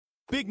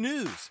Big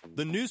news!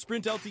 The new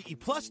Sprint LTE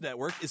Plus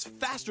network is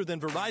faster than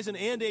Verizon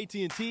and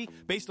AT&T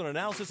based on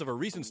analysis of a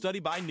recent study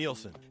by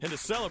Nielsen. And to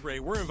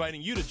celebrate, we're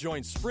inviting you to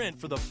join Sprint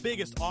for the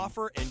biggest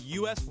offer in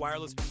U.S.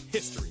 wireless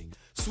history.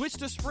 Switch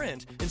to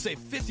Sprint and save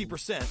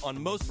 50%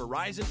 on most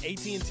Verizon,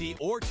 AT&T,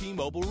 or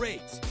T-Mobile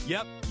rates.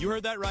 Yep, you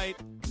heard that right.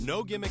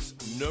 No gimmicks,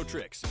 no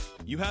tricks.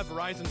 You have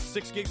Verizon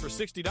 6 gigs for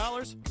 $60,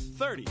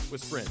 $30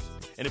 with Sprint.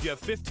 And if you have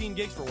 15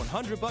 gigs for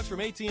 $100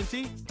 from AT&T,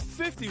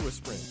 $50 with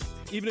Sprint.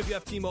 Even if you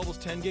have T-Mobile's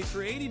 10 gigs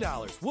for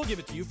 $80, we'll give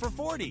it to you for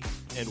 $40.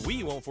 And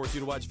we won't force you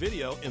to watch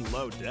video in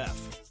low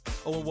def.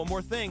 Oh, and one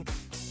more thing.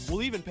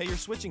 We'll even pay your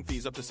switching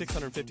fees up to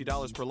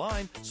 $650 per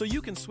line so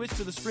you can switch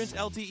to the Sprint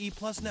LTE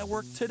Plus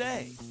network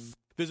today.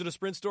 Visit a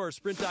Sprint store or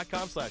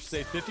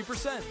sprint.com/save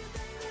 50%.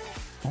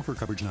 Offer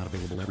coverage not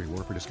available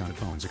everywhere for discounted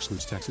phones.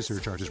 Excludes taxes,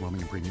 surcharges, roaming,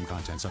 and premium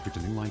content. Subject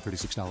to new line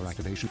 $36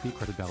 activation fee.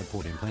 Credit valid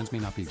port-in. Plans may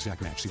not be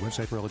exact match. See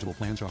website for eligible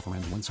plans. Offer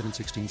ends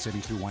 1/7/16.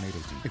 Savings through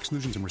 1/8/18.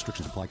 Exclusions and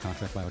restrictions apply.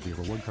 Contract valid via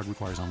reward card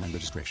requires online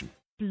registration.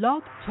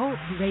 Blog Talk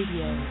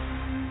Radio.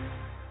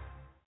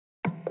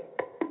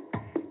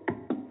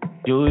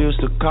 You used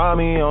to call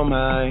me on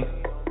my.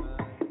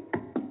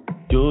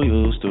 You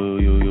used to.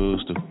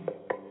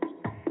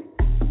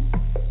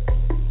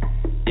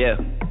 Yeah.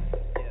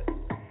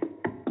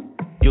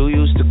 You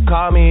used to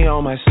call me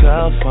on my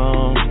cell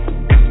phone.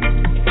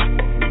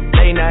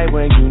 Late night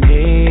when you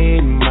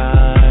need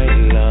my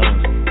love.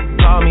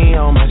 Call me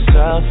on my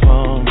cell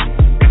phone.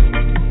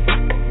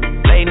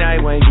 Late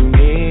night when you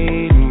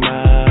need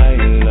my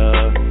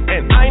love.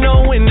 And I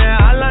know when that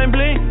hotline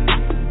blink,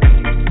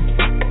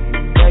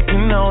 that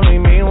can only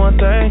mean one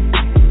thing.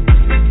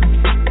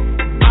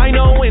 I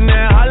know when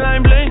that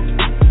hotline blink,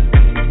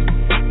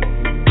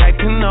 that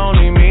can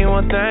only mean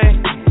one thing.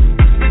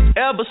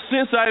 Ever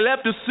since I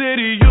left the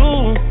city,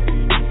 you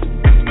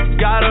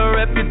got a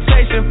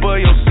reputation for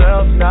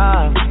yourself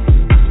now.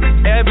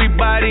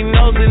 Everybody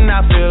knows and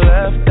I feel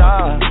left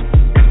out.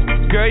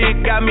 Girl, you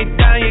got me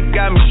down, you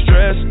got me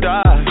stressed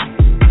out.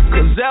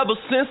 Cause ever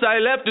since I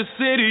left the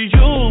city,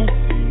 you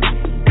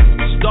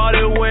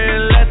started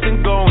wearing less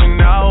and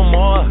going out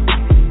more.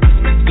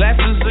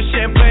 Glasses of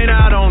champagne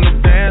out on the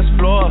dance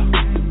floor.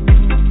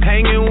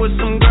 Hanging with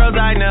some girls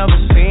I never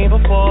seen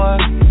before.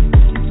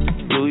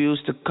 You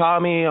used to call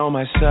me on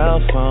my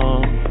cell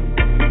phone.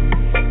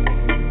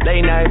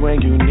 Late night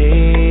when you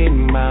need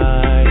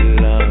my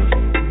love.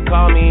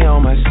 Call me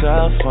on my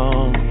cell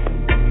phone.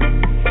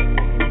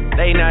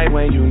 Late night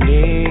when you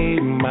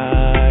need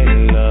my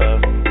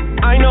love.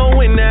 I know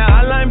when that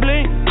hotline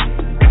blink,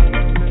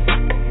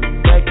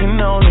 that can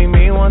only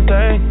mean one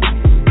thing.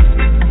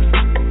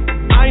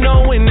 I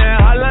know when that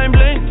hotline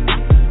blink,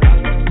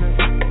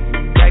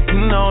 that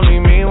can only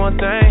mean one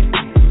thing.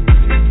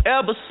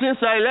 Ever since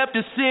I left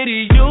the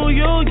city, you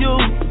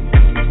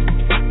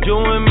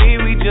and me,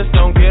 we just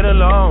don't get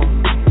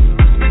along.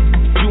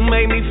 You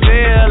make me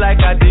feel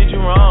like I did you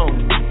wrong.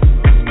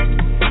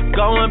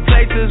 Going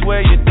places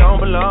where you don't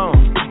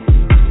belong.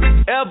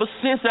 Ever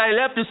since I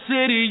left the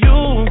city,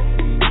 you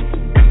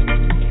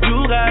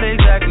got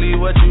exactly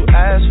what you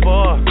asked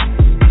for.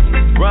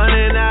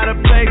 Running out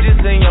of pages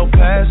in your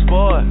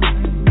passport.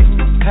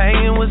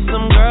 Hanging with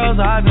some girls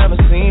I've never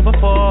seen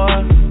before.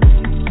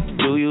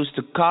 You used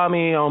to call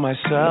me on my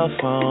cell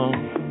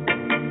phone.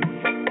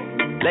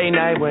 Late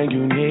night when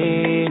you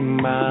need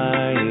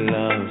my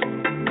love.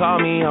 Call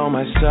me on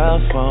my cell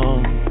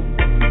phone.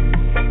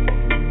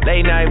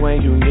 Late night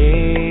when you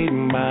need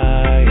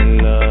my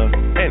love.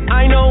 And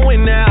I know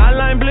when that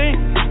hotline blink,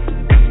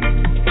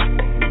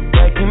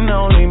 that can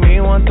only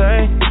mean one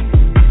thing.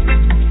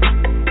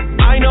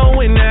 I know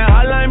when that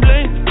hotline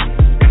blink,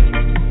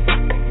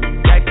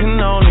 that can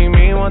only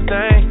mean one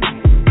thing.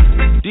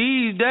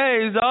 These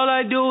days, all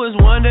I do is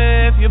wonder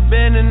if you're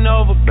bending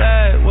over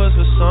backwards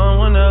for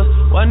someone else.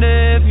 Wonder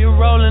if you're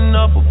rolling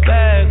up or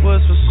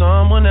backwards for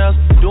someone else.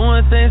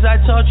 Doing things I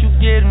taught you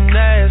getting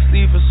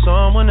nasty for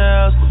someone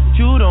else.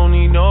 You don't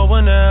need no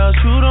one else.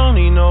 You don't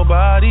need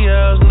nobody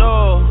else,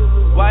 no.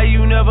 Why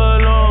you never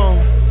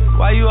alone?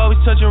 Why you always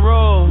touch and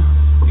roll?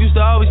 Used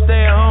to always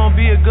stay at home,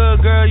 be a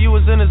good girl, you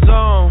was in the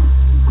zone.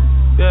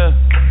 Yeah,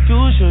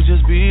 you should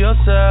just be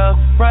yourself.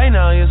 Right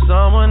now you're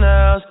someone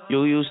else.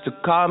 You used to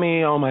call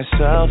me on my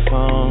cell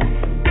phone.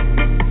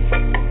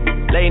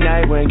 Late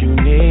night when you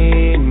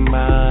need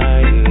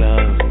my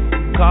love.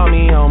 Call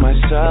me on my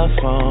cell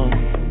phone.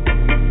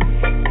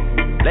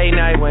 Late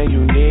night when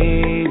you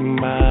need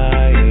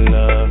my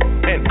love.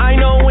 And I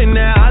know when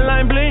that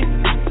hotline blink,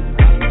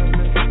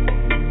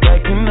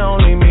 that can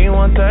only mean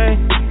one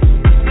thing.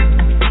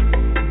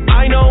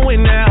 I know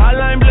when that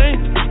hotline blink,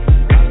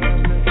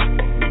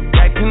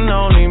 that can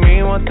only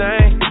mean one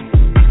thing.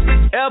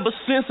 Ever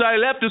since I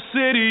left the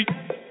city.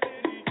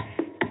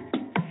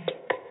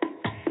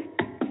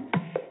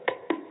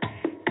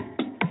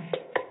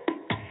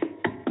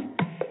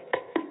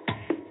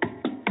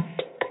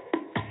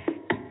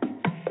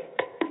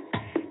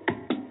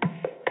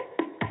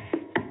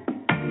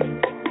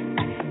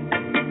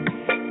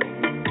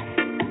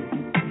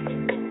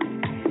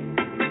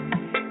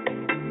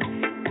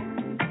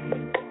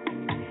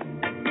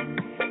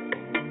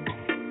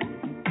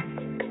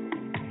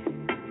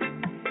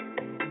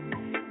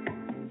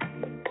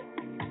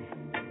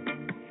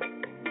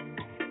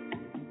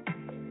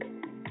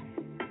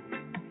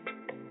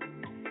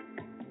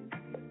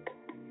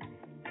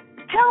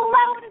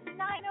 Hello, it is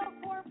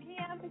 9:04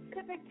 p.m.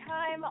 Pacific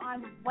time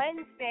on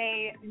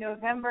Wednesday,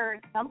 November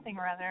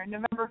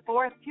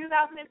 4th, 2015,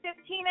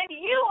 and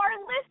you are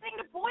listening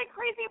to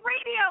Boycrazy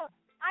Radio.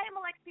 I am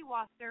Alexi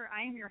Wasser.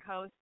 I am your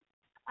host.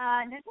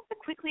 And just to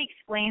quickly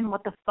explain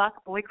what the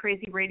fuck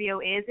Boycrazy Radio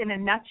is in a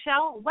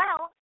nutshell,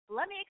 well,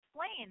 let me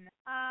explain.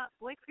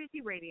 Boycrazy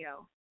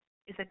Radio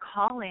is a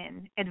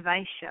call-in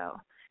advice show,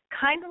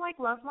 kind of like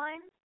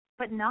Loveline,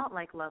 but not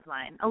like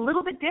Loveline. A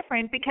little bit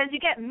different because you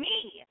get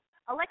me,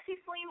 Alexi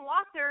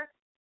Wasser,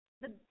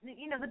 the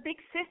big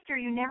sister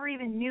you never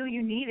even knew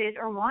you needed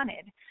or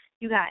wanted.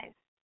 You guys,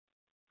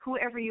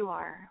 whoever you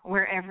are,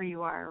 wherever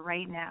you are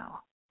right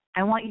now,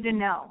 I want you to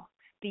know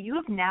that you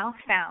have now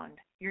found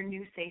your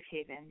new safe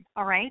haven,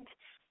 all right?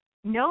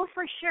 Know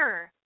for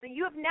sure that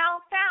you have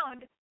now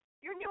found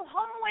your new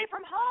home away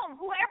from home,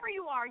 whoever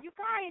you are. You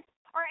guys,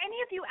 are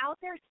any of you out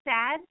there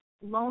sad,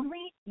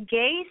 lonely,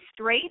 gay,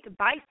 straight,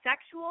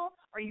 bisexual?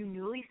 Are you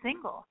newly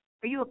single?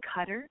 Are you a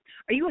cutter?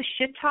 Are you a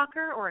shit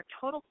talker or a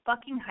total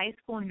fucking high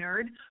school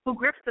nerd who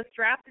grips the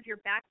straps of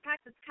your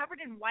backpack that's covered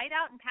in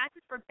whiteout and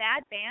patches for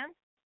bad bands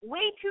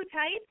way too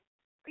tight?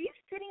 Are you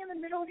sitting in the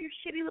middle of your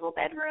shitty little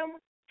bedroom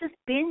just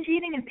binge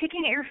eating and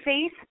picking at your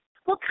face?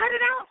 Well, cut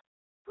it out.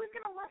 Who's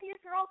going to love you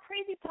if you're all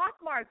crazy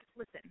pockmarked?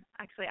 Listen,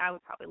 actually, I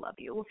would probably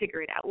love you. We'll figure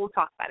it out. We'll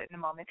talk about it in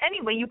a moment.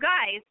 Anyway, you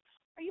guys,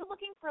 are you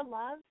looking for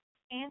love,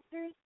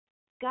 answers,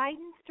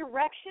 guidance,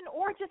 direction,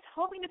 or just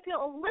hoping to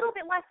feel a little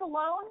bit less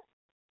alone?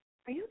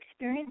 Are you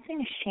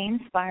experiencing a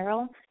shame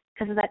spiral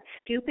because of that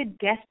stupid,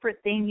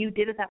 desperate thing you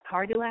did at that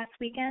party last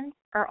weekend?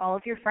 Or all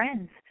of your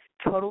friends,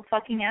 total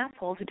fucking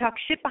assholes who talk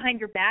shit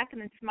behind your back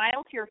and then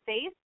smile to your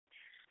face?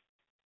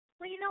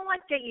 Well, you know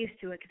what? Get used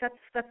to it, because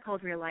that's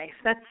called real life.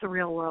 That's the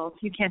real world.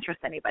 You can't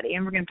trust anybody,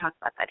 and we're going to talk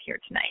about that here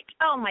tonight.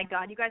 Oh, my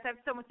God. You guys, I have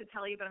so much to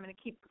tell you, but I'm going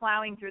to keep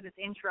plowing through this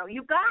intro.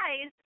 You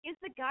guys, is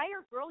the guy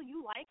or girl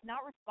you like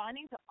not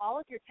responding to all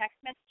of your text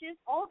messages,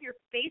 all of your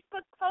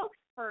Facebook posts?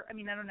 I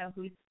don't know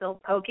who's still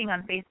poking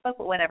on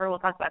Facebook, but whatever. We'll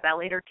talk about that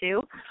later,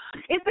 too.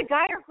 Is the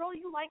guy or girl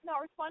you like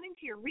not responding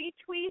to your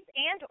retweets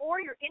and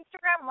or your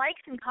Instagram likes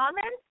and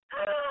comments?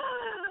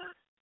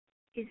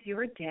 Is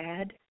your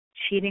dad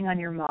cheating on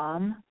your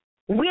mom?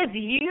 With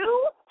you?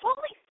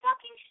 Holy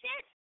fucking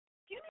shit.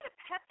 Do you need a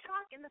pep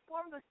talk in the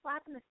form of a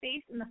slap in the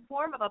face, in the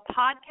form of a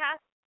podcast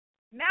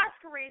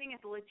masquerading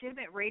as a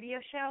legitimate radio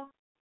show?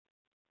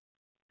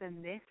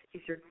 Then this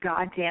is your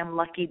goddamn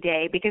lucky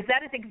day, because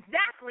that is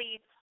exactly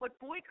what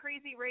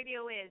Boycrazy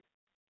Radio is.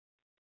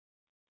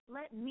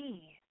 Let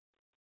me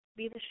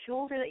be the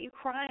shoulder that you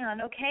cry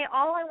on, okay?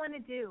 All I want to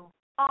do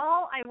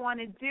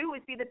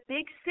is be the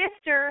big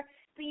sister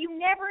that you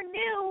never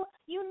knew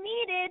you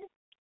needed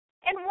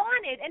and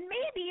wanted. And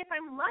maybe if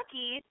I'm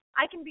lucky,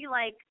 I can be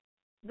like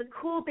the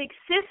cool big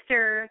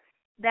sister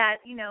that,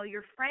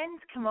 your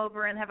friends come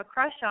over and have a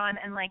crush on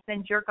and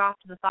then jerk off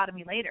to the thought of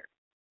me later.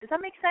 Does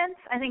that make sense?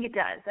 I think it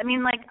does.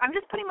 I'm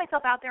just putting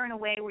myself out there in a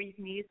way where you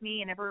can use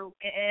me in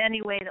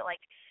any way that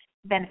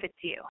benefits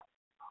you.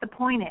 The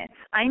point is,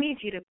 I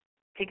need you to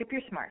pick up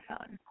your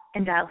smartphone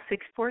and dial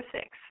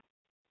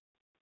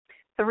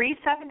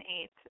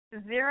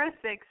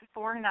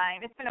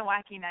 646-378-0649. It's been a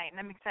wacky night, and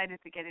I'm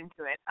excited to get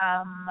into it.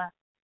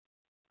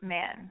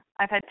 Man,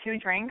 I've had 2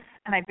 drinks,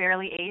 and I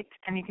barely ate,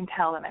 and you can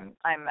tell that I'm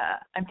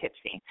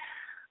tipsy.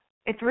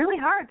 It's really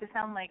hard to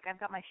sound like I've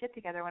got my shit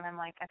together when I've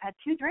had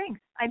 2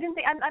 drinks. I'm 6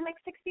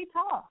 feet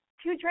tall.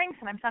 2 drinks,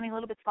 and I'm sounding a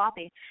little bit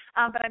sloppy.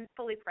 But I'm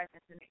fully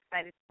present and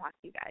excited to talk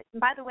to you guys.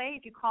 And by the way,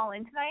 if you call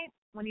in tonight,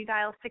 when you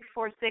dial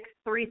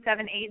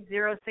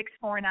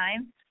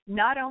 646-378-0649,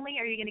 not only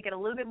are you going to get a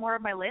little bit more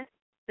of my list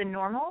than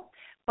normal,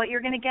 but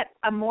you're going to get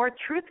a more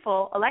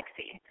truthful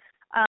Alexi.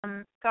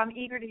 So I'm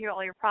eager to hear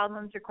all your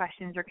problems, your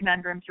questions, your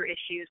conundrums, your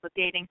issues with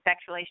dating,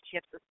 sex,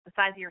 relationships, the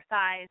size of your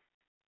size,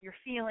 your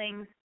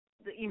feelings,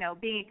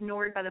 being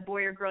ignored by the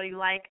boy or girl you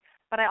like.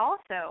 But I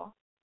also,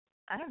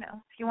 I don't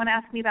know, if you want to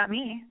ask me about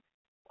me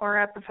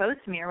or propose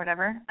to me or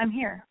whatever, I'm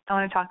here. I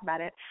want to talk about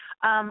it.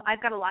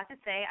 I've got a lot to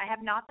say. I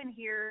have not been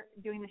here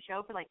doing the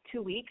show for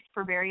 2 weeks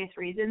for various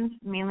reasons,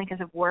 mainly because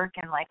of work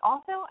and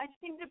also I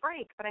just needed a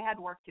break, but I had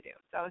work to do,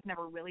 so I was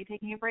never really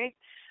taking a break.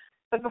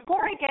 But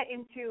before I get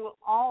into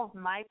all of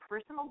my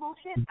personal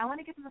bullshit, I want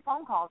to get to the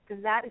phone calls,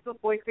 because that is what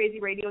Boycrazy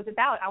Radio is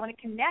about. I want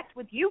to connect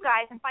with you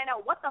guys and find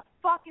out what the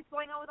fuck is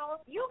going on with all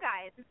of you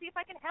guys and see if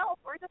I can help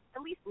or just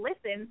at least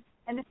listen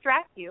and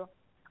distract you.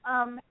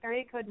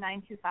 Area code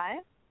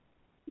 925.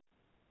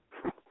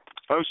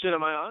 Oh, shit,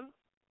 am I on?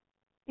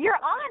 You're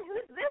on.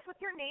 Who's this?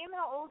 What's your name?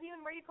 How old are you?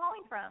 And where are you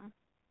calling from?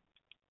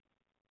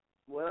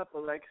 What up,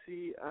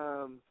 Alexi?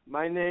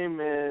 My name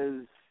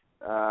is...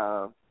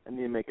 I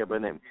need to make up a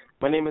name.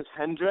 My name is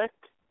Hendrik.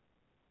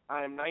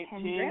 I'm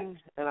 19,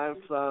 and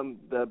I'm from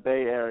the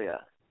Bay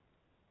Area.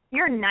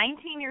 You're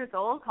 19 years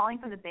old, calling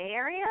from the Bay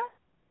Area?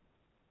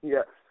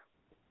 Yes.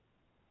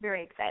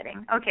 Very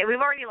exciting. Okay,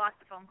 we've already lost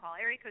the phone call.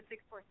 Area code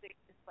 646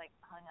 just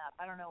hung up.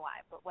 I don't know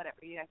why, but whatever.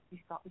 You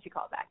should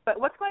call back.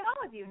 But what's going on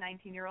with you,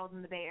 19-year-old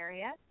in the Bay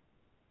Area?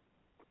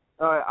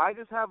 I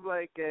just have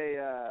a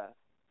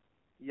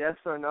yes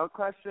or no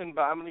question,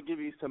 but I'm going to give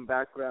you some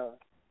background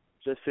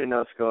just so you know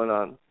what's going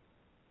on.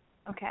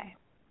 Okay.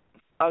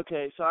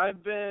 Okay, so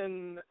I've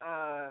been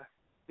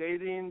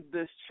dating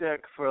this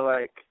chick for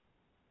like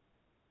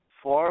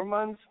 4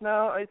 months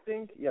now, I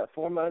think. Yeah,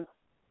 4 months.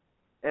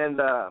 And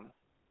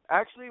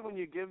actually, when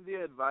you give the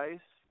advice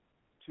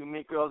to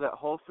meet girls at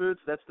Whole Foods,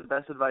 that's the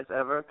best advice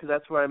ever, because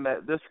that's where I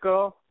met this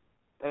girl.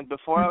 And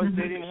before I was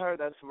dating her,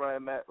 that's where I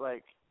met,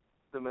 like,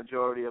 the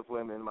majority of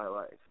women in my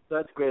life. So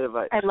that's great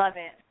advice. I love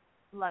it.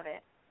 Love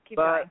it. Keep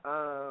going.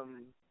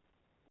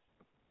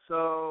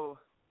 So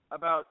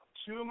about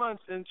 2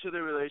 months into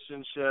the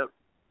relationship,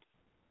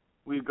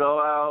 we go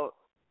out.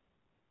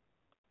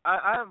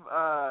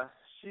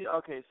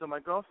 So my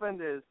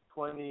girlfriend is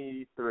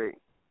 23.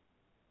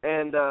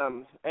 And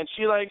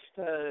she likes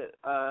to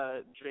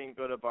drink,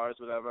 go to bars,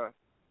 whatever.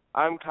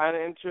 I'm kind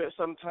of into it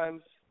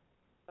sometimes.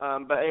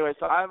 But anyway,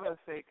 so I have a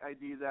fake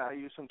ID that I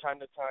use from time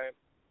to time.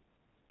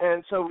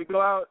 And so we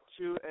go out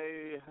to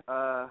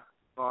a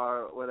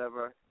bar,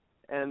 whatever,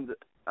 and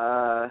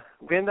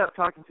we end up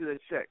talking to this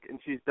chick, and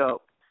she's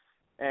dope.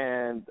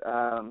 And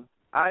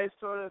I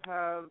sort of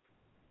have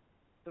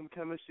some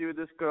chemistry with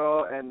this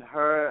girl, and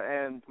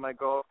her and my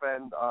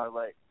girlfriend are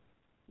like,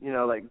 you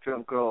know, like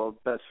drunk girl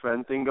best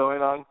friend thing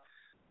going on.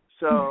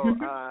 So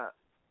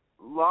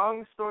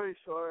long story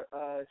short,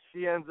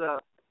 she ends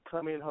up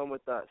coming home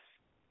with us,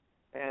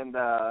 and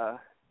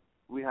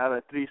we have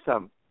a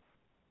threesome.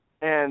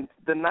 And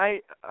the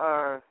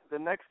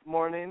next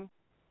morning,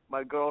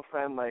 my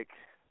girlfriend like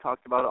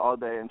talked about it all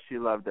day, and she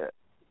loved it.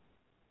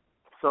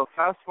 So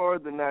fast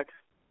forward the next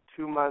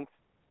 2 months,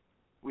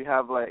 we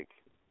have like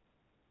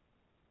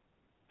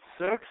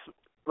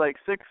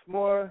six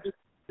more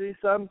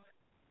threesomes,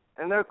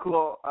 and they're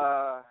cool.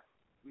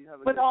 We have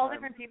with all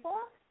different people?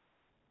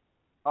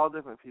 All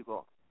different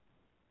people.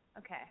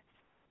 Okay.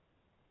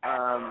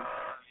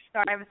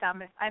 Sorry, I have a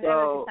sound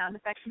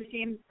effects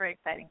machine. It's very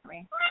exciting for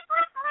me.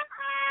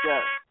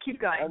 Yeah.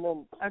 Keep going. And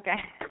then, okay.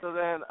 So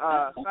then,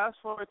 fast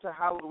forward to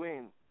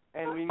Halloween,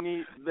 and we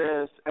meet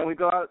this, and we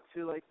go out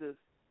to like this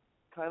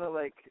kind of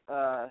like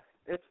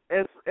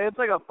it's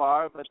like a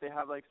bar, but they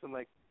have like some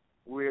like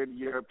weird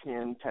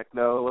European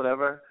techno or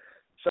whatever.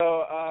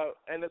 So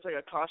and it's like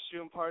a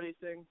costume party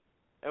thing,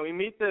 and we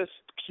meet this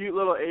cute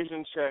little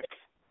Asian chick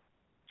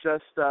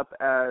dressed up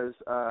as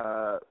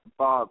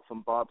Bob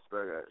from Bob's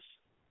Burgers.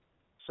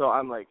 So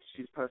I'm like,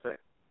 she's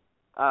perfect.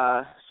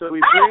 So we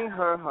bring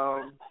her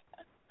home.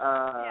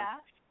 Yeah.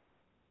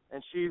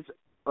 And she's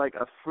like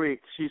a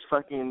freak. She's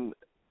fucking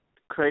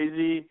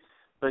crazy,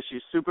 but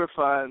she's super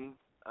fun.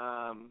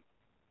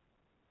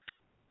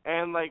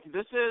 And like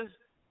this is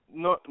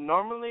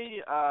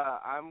normally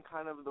I'm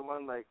kind of the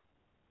one like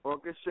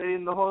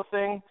orchestrating the whole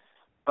thing,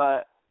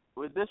 but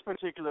with this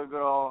particular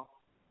girl,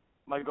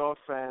 my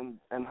girlfriend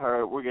and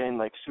her, we're getting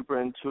like super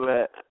into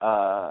it,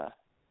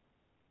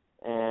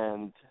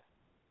 and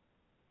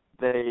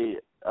they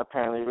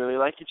apparently really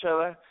like each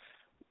other.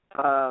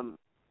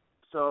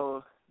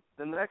 So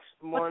the next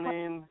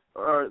morning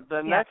or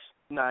the next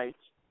night,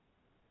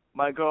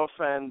 my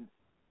girlfriend,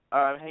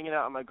 I'm hanging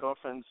out at my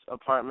girlfriend's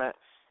apartment,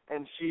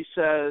 and she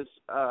says,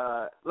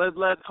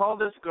 let's call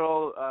this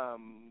girl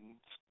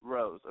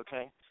Rose,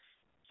 okay?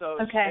 So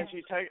okay. And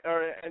she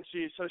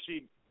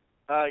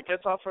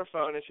gets off her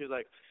phone and she's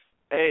like,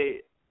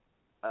 "Hey,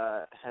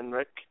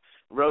 Henrik,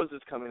 Rose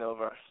is coming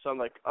over." So I'm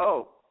like,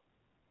 "Oh,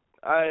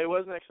 I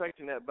wasn't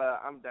expecting it,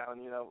 but I'm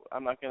down. You know,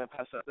 I'm not gonna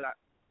pass up that."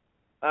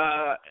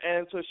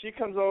 And so she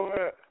comes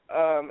over,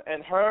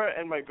 and her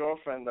and my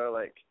girlfriend are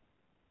like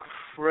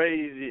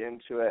crazy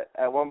into it.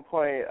 At one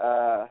point,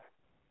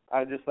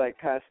 I just like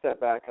kind of step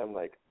back. I'm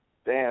like,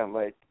 damn,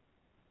 like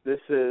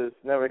this is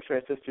never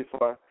experienced this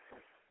before,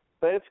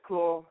 but it's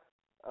cool.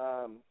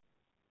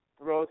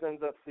 Rose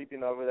ends up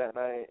sleeping over that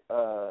night,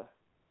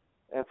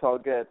 and it's all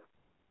good.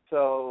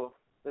 So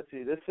let's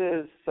see, this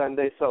is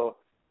Sunday. So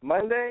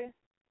Monday,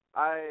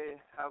 I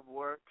have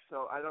work,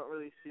 so I don't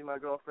really see my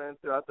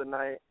girlfriend throughout the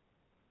night.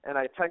 And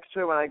I text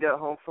her when I get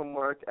home from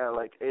work at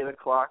like 8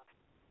 o'clock,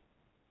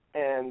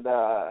 and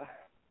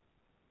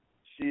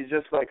she's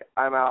just like,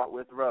 "I'm out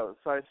with Rose."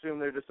 So I assume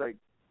they're just like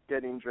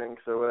getting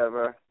drinks or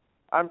whatever.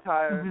 I'm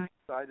tired,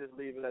 so I just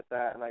leave it at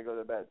that and I go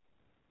to bed.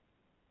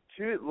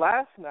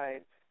 Last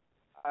night,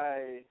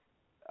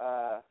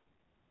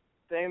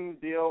 same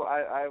deal.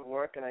 I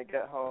work and I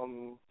get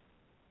home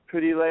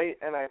pretty late,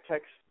 and I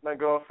text my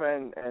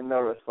girlfriend and no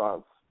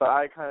response. But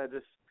I kind of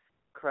just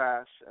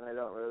crash and I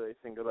don't really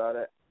think about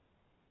it.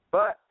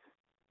 But,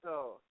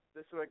 so,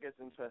 this is where it gets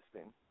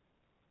interesting.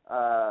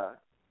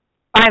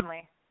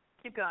 Finally.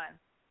 Keep going.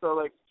 So,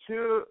 like,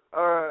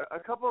 a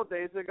couple of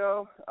days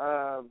ago,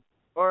 I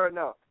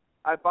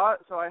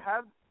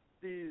had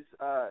these,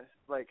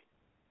 like,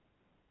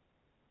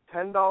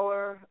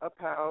 $10 a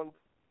pound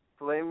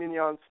filet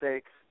mignon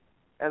steaks,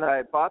 and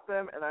I bought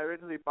them, and I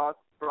originally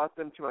brought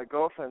them to my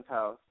girlfriend's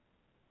house,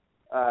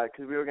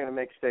 because we were going to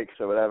make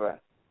steaks or whatever.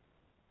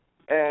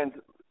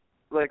 And,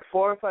 like,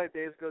 4 or 5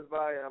 days goes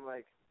by, and I'm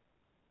like,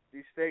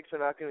 these steaks are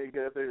not going to be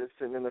good if they're just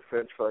sitting in the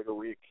fridge for like a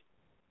week.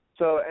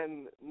 So,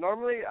 and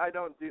normally I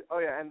don't do. Oh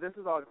yeah, and this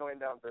is all going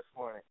down this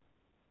morning.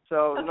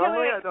 So okay,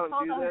 normally wait, I don't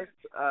do on. this.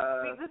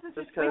 This is just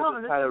just because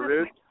it's kind of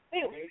rude.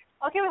 Wait,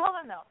 okay, hold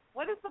on though.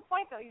 What is the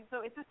point though?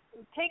 So it's just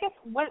take us.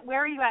 Where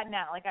are you at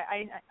now? Like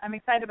I'm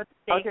excited about the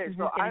steak.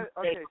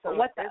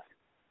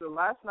 So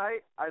last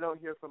night I don't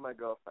hear from my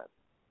girlfriend.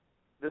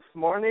 This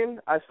morning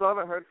I still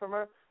haven't heard from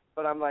her,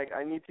 but I'm like,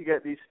 I need to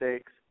get these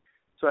steaks.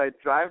 So I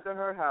drive to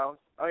her house.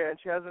 Oh yeah, and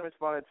she hasn't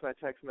responded to my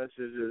text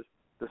messages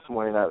this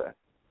morning either.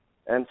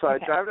 And so I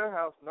drive to her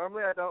house.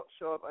 Normally I don't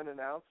show up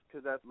unannounced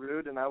because that's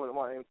rude, and I wouldn't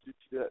want anyone to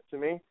do that to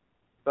me.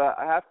 But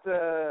I have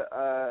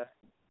to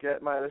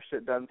get my other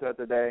shit done throughout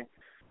the day.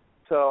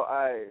 So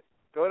I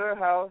go to her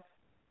house,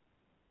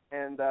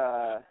 and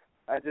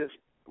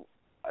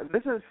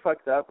this is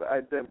fucked up. I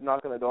did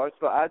knock on the door.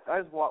 So I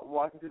was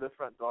walking through the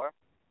front door,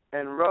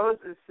 and Rose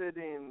is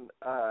sitting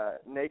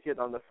naked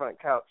on the front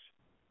couch.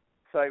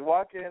 So I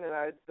walk in, and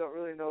I don't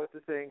really know what to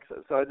think.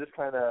 So I just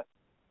kind of,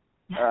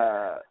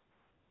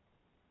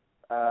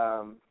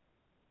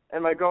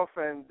 and my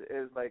girlfriend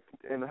is like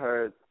in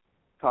her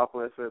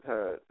topless with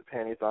her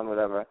panties on,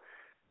 whatever.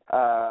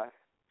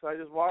 So I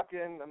just walk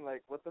in. I'm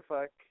like, what the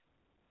fuck?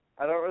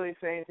 I don't really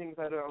say anything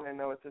because I don't really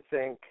know what to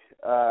think.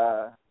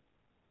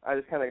 I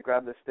just kind of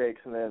grab the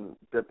steaks and then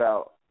dip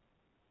out.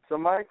 So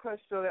my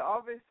question,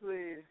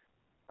 obviously,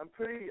 I'm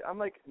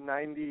like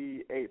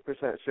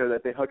 98% sure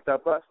that they hooked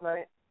up last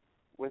night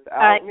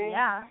without me.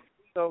 Yeah.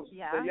 So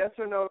the yes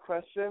or no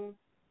question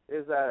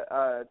is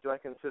that do I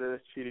consider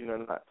this cheating or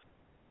not?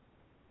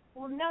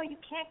 Well, no, you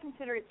can't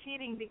consider it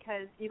cheating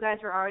because you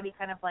guys are already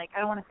kind of like, I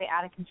don't want to say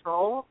out of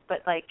control,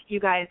 but like you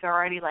guys are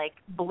already like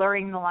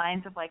blurring the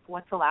lines of like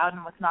what's allowed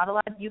and what's not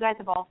allowed. You guys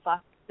have all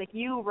fucked. Like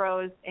you,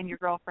 Rose, and your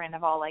girlfriend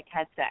have all like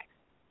had sex.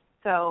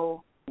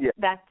 So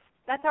that's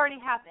already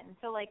happened.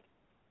 So like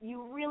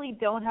you really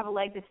don't have a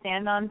leg to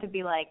stand on to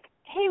be like,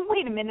 hey,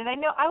 wait a minute, I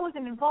know I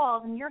wasn't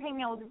involved and you're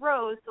hanging out with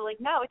Rose, so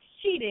like no, it's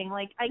cheating.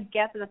 Like I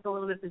guess that's a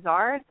little bit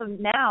bizarre. So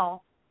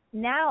now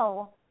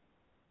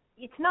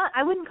it's not,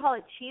 I wouldn't call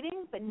it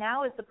cheating, but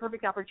now is the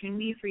perfect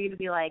opportunity for you to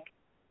be like,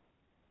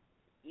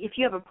 if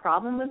you have a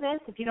problem with this,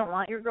 if you don't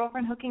want your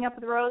girlfriend hooking up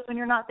with Rose when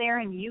you're not there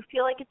and you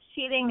feel like it's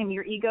cheating and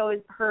your ego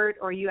is hurt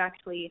or you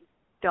actually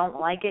don't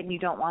like it and you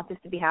don't want this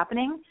to be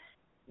happening,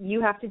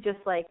 you have to just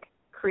like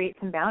create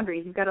some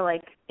boundaries. You've got to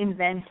like you've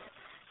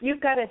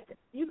got to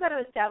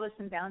establish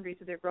some boundaries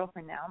with your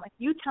girlfriend now. Like,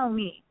 you tell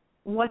me,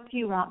 what do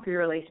you want for your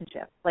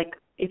relationship? Like,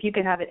 if you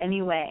could have it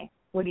any way,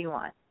 what do you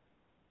want?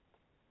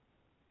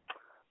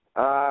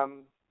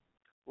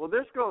 Well,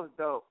 this girl is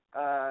dope.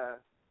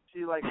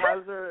 She like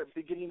has her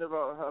beginning of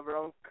her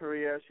own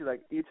career. She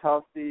like eats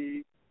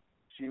healthy.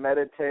 She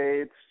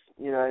meditates.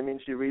 You know what I mean?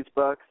 She reads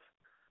books.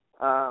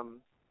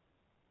 And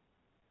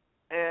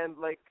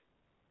like,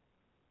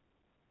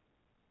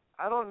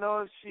 I don't know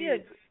if she.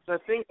 Dude. The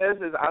thing is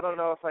I don't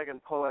know if I can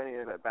pull any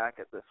of it back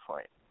at this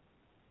point.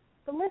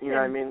 But listen, you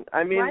know what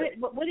I mean? Wait,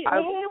 hold on.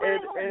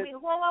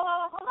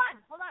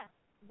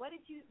 What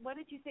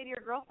did you say to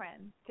your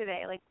girlfriend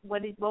today? Like,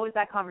 what was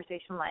that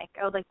conversation like?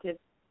 I would like to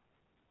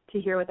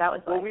hear what that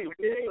was like. Well, we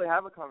didn't really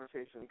have a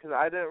conversation because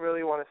I didn't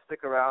really want to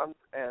stick around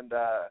and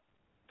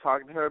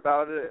talk to her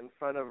about it in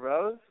front of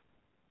Rose.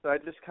 So I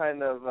just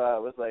kind of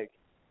was like,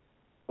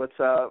 "What's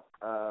up?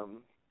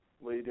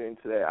 What are you doing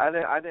today?" I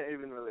didn't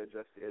even really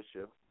address the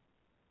issue.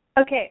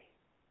 Okay,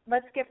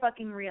 let's get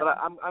fucking real. But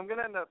I'm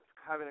gonna end up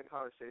having a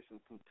conversation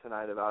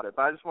tonight about it.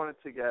 But I just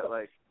wanted to get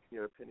like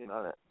your opinion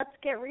on it. Let's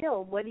get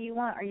real. What do you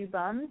want? Are you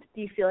bummed?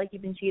 Do you feel like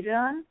you've been cheated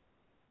on?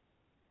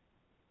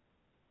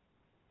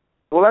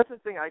 Well, that's the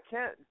thing. I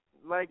can't,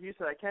 like you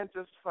said, I can't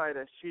justify it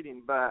as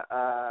cheating, but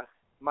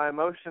my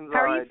emotions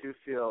are I do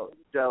feel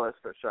jealous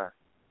for sure.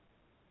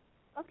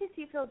 Okay,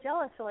 so you feel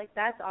jealous. So, like,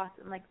 that's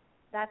awesome. Like,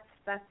 that's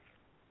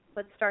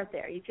let's start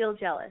there. You feel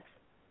jealous.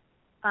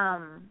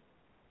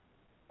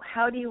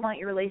 How do you want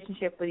your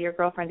relationship with your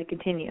girlfriend to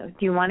continue?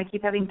 Do you want to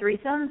keep having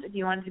threesomes? Do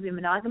you want it to be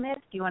monogamous?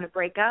 Do you want to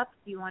break up?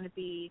 Do you want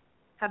to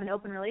have an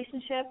open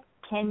relationship?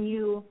 Can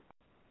you,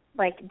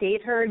 like,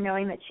 date her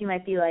knowing that she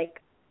might be, like,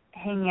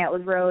 hanging out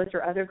with Rose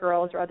or other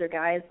girls or other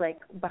guys, like,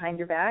 behind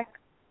your back?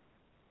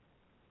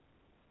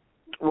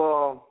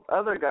 Well,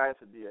 other guys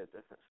would be a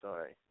different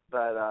story.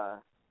 But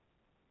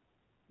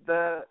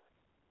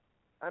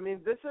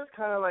this is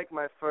kind of like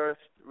my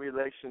first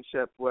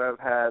relationship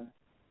where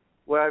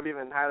I've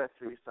even had a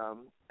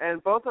threesome.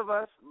 And both of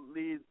us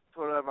lead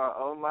sort of our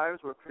own lives.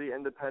 We're pretty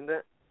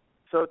independent.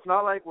 So it's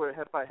not like we're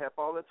hip by hip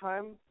all the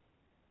time.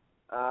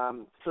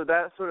 So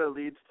that sort of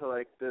leads to,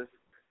 like, this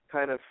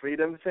kind of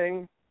freedom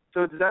thing.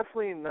 So it's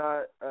definitely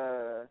not,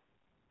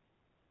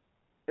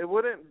 it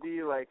wouldn't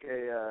be like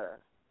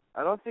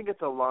I don't think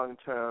it's a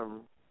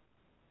long-term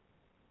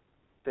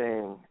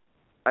thing.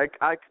 I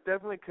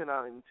definitely could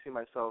not see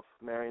myself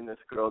marrying this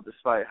girl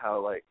despite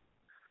how, like,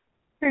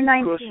 you're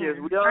 19. Cool she is.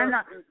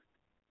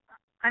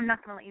 I'm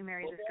not going to let you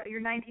marry this girl. You're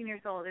 19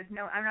 years old.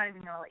 I'm not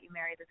even going to let you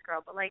marry this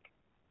girl. But, like,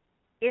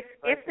 if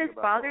this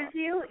bothers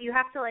you, you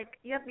have to, like,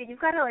 you've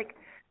got to, like,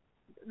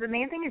 the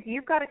main thing is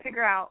you've got to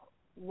figure out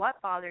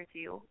what bothers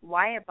you,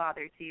 why it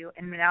bothers you,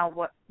 and now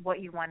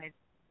what you wanted,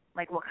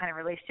 like what kind of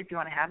relationship you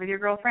want to have with your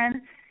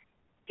girlfriend.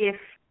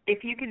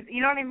 If you could,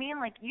 you know what I mean?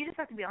 Like, you just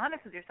have to be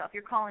honest with yourself.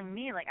 You're calling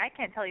me. Like, I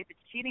can't tell you if it's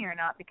cheating or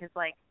not because,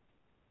 like,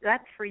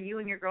 that's for you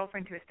and your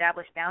girlfriend to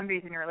establish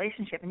boundaries in your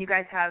relationship. And you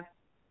guys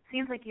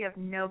seems like you have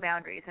no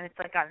boundaries, and it's,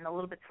 like, gotten a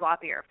little bit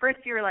sloppier. First,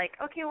 you're like,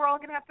 okay, we're all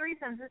going to have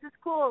threesomes. This is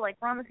cool. Like,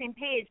 we're on the same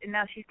page. And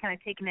now she's kind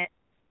of taking it,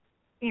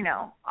 you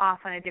know, off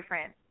on a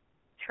different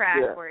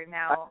track where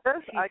now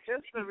I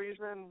guess the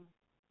reason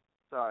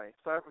 – sorry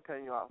for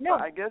cutting you off. No,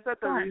 but I guess that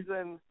the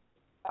reason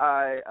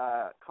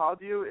I called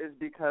you is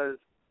because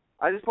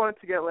I just wanted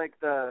to get, like,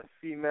 the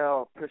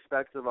female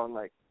perspective on,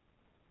 like,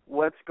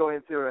 what's going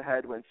through her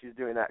head when she's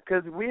doing that.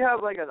 Because we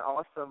have, like, an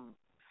awesome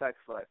sex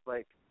life.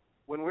 Like,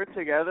 when we're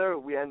together,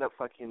 we end up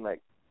fucking,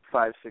 like,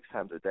 5-6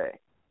 times a day.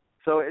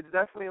 So it's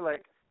definitely,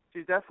 like,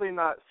 she's definitely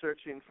not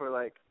searching for,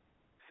 like,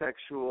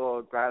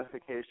 sexual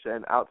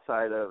gratification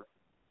outside of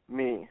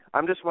me.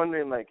 I'm just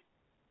wondering, like,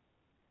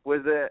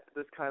 was it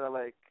this kind of,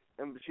 like,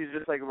 she's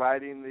just, like,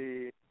 riding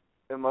the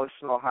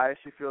emotional high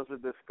she feels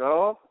with this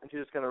girl, and she's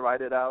just going to ride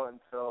it out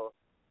until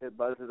it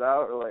buzzes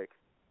out, or, like,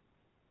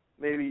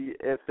 maybe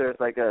if there's,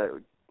 like,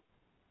 a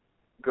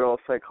girl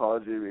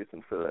psychology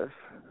reason for this.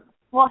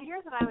 Well,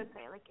 here's what I would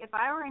say. Like, if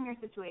I were in your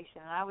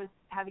situation and I was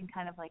having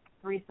kind of, like,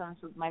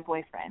 threesomes with my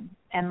boyfriend,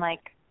 and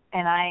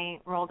I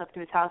rolled up to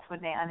his house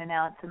one day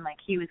unannounced, and, like,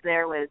 he was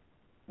there with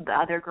the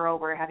other girl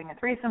we're having a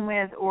threesome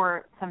with,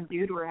 or some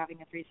dude we're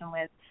having a threesome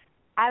with,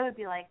 I would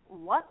be like,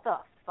 what the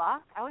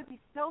fuck? I would be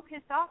so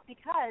pissed off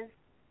because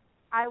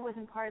I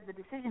wasn't part of the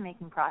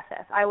decision-making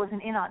process. I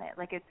wasn't in on it.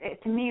 Like,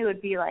 to me, it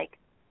would be like,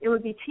 it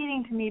would be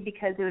cheating to me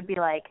because it would be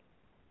like,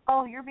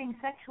 oh, you're being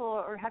sexual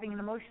or having an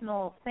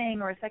emotional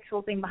thing or a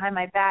sexual thing behind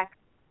my back,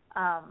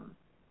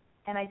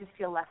 and I just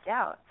feel left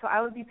out. So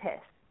I would be pissed.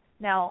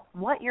 Now,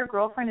 what your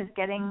girlfriend is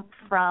getting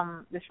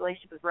from this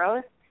relationship with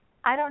Rose,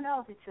 I don't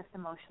know if it's just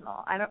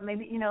emotional.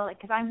 Maybe, you know,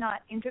 like, because I'm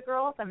not into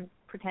girls. I'm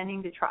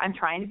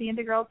trying to be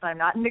into girls, but I'm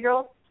not into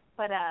girls.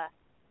 But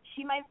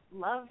she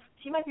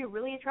might be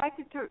really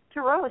attracted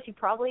to Rose. She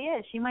probably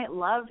is. She might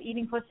love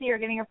eating pussy or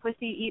getting her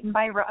pussy eaten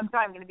by Rose. I'm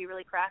sorry, I'm going to be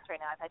really crass right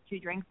now. I've had 2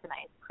 drinks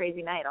tonight. It's a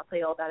crazy night. I'll tell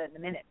you all about it in a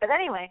minute. But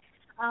anyway,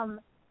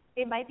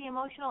 it might be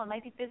emotional. It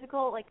might be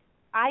physical. Like,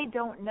 I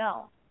don't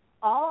know.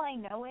 All I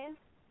know is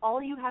all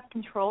you have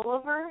control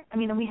over, I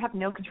mean, and we have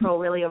no control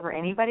really over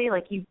anybody.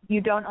 Like,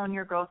 you don't own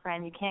your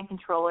girlfriend. You can't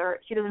control her.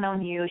 She doesn't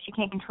own you. She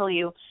can't control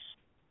you.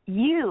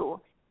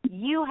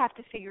 You have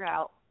to figure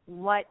out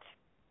what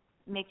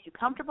makes you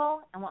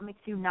comfortable and what makes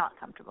you not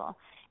comfortable.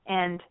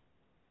 And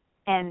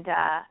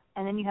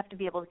then you have to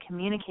be able to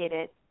communicate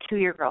it to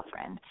your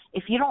girlfriend.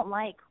 If you don't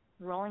like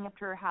rolling up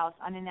to her house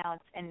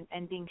unannounced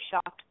and being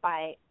shocked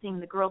by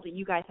seeing the girl that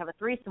you guys have a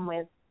threesome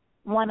with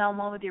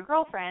one-on-one with your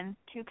girlfriend,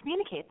 to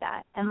communicate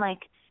that.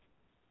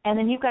 And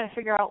then you've got to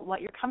figure out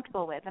what you're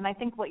comfortable with. And I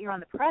think what you're on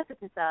the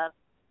precipice of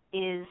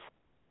is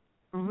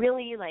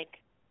really, like,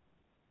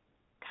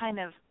 kind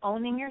of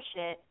owning your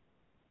shit,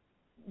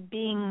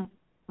 being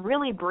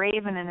really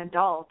brave and an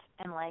adult,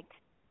 and, like,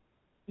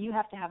 you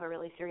have to have a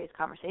really serious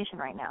conversation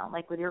right now,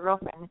 like, with your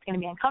girlfriend. It's going to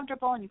be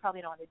uncomfortable, and you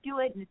probably don't want to do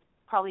it, and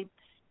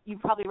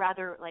you'd probably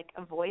rather, like,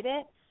 avoid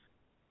it.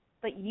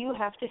 But you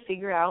have to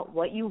figure out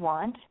what you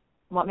want,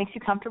 what makes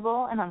you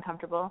comfortable and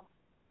uncomfortable,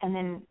 and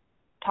then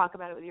talk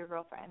about it with your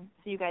girlfriend.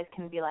 So you guys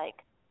can be like,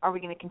 are we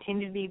going to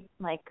continue to be,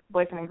 like,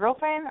 boyfriend and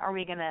girlfriend? Are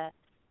we going to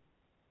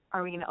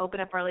open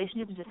up our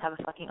relationship and just have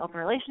a fucking open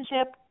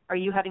relationship? Are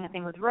you having a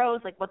thing with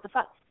Rose? Like, what the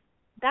fuck?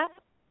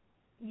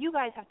 You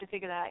guys have to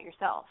figure that out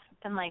yourself.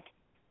 And, like,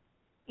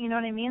 you know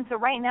what I mean? So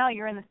right now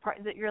you're in this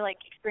part that you're, like,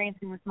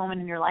 experiencing this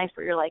moment in your life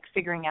where you're, like,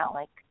 figuring out,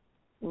 like,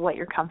 what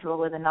you're comfortable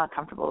with and not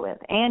comfortable with.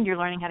 And you're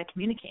learning how to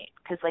communicate.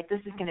 Because, like,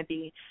 this is going to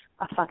be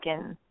a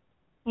fucking,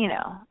 you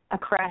know, a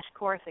crash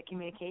course at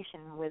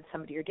communication with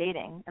somebody you're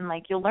dating. And,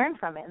 like, you'll learn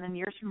from it. And then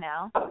years from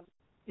now,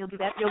 you'll be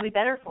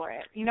better for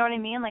it. You know what I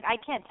mean? Like, I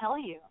can't tell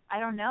you. I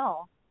don't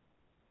know.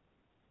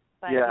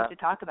 But we should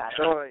talk about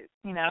it.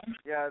 You know?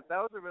 Yeah, that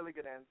was a really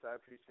good answer. I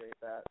appreciate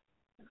that.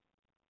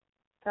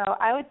 So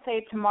I would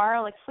say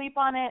tomorrow, like, sleep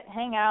on it,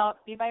 hang out,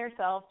 be by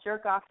yourself,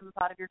 jerk off to the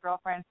thought of your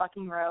girlfriend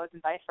fucking Rose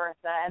and vice versa.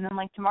 And then,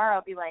 like, tomorrow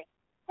be like,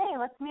 hey,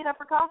 let's meet up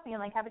for coffee and,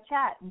 like, have a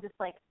chat and just,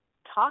 like,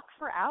 talk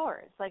for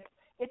hours. Like,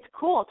 it's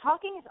cool.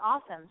 Talking is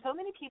awesome. So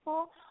many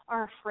people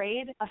are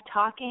afraid of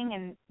talking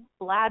and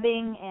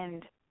blabbing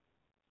and,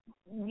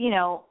 you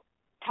know,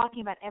 talking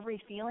about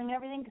every feeling and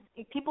everything.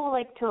 'Cause people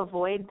like to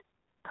avoid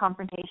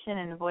confrontation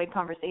and avoid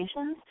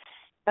conversations,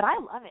 but I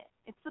love it.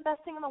 It's the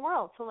best thing in the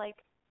world. So,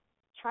 like,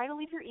 try to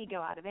leave your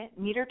ego out of it.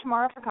 Meet her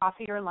tomorrow for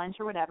coffee or lunch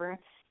or whatever,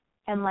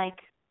 and, like,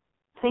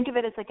 think of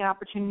it as, like, an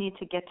opportunity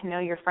to get to know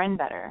your friend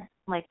better.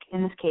 Like,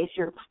 in this case,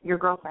 your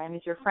girlfriend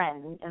is your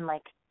friend, and,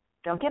 like,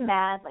 don't get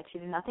mad. Like, she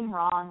did nothing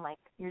wrong. Like,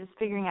 you're just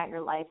figuring out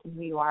your life and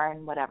who you are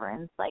and whatever.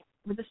 And it's like,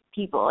 we're just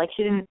people. Like,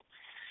 she didn't.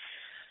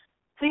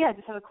 So yeah,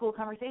 just have a cool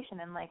conversation,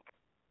 and, like,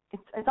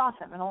 it's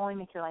awesome. It'll only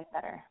make your life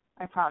better.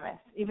 I promise.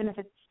 Even if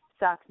it's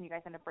sucks and you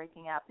guys end up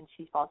breaking up and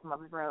she falls in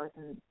love with Rose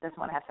and doesn't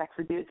want to have sex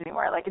with dudes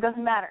anymore. Like, it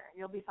doesn't matter.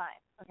 You'll be fine,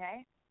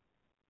 okay?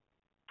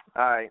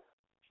 All right.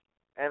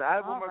 And I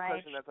have one more right.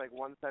 question that's like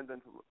one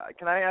sentence.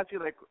 Can I ask you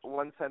like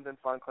one sentence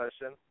fun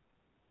question?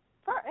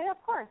 Yeah,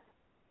 of course.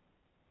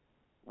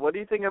 What do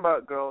you think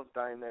about girls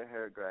dyeing their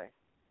hair gray?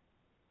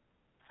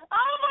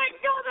 Oh my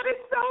God, that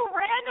is so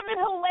random and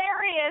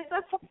hilarious.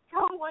 That's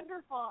so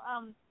wonderful.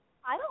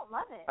 I don't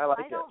love it. I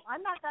like it.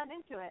 I'm not that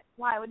into it.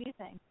 Why? What do you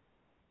think?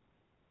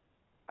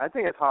 I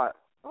think it's hot.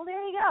 Well,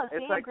 there you go.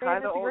 It's like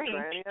kind of old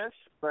granny-ish,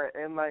 but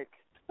in like.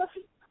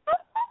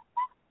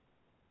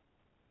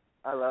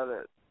 I love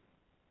it.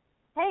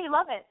 Hey,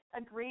 love it.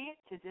 Agree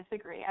to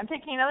disagree. I'm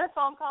taking another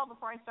phone call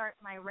before I start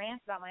my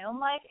rant about my own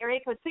life. Area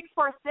code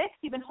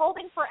 646. You've been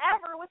holding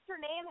forever. What's your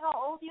name? How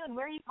old are you? And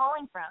where are you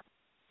calling from?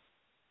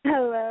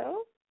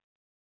 Hello.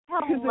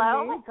 Hello.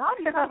 Oh my God,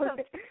 you sound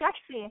so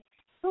sexy.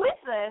 Who is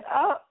this?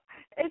 Oh,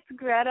 it's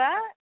Greta.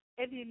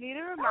 If you need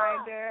a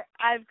reminder,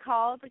 I've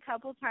called a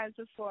couple times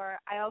before.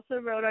 I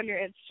also wrote on your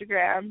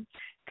Instagram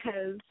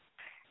because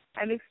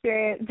I'm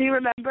experienced. Do you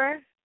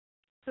remember?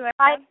 Greta,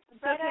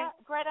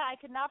 I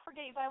could not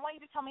forget you, but I want you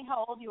to tell me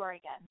how old you are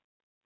again.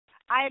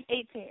 I am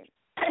 18.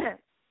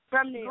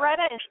 From New York.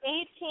 Greta is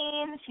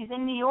 18. She's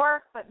in New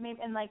York, but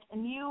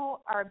and you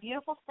are a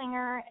beautiful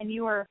singer, and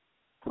you were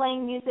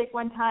playing music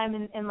one time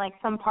in like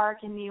some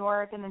park in New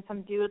York, and then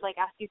some dude like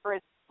asked you for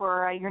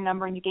your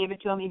number, and you gave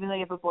it to him, even though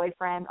you have a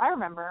boyfriend. I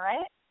remember,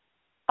 right?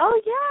 Oh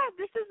yeah,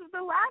 this is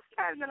the last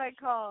time that I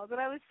called,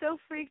 and I was so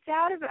freaked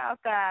out about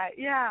that.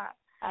 Yeah.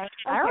 I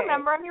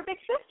remember. I'm your big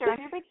sister.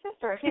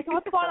 Okay, so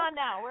what's going on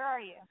now? Where are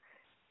you?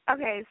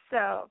 Okay,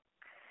 so,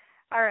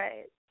 all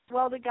right.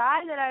 Well, the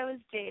guy that I was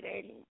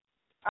dating,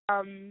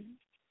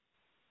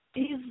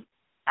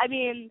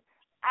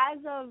 as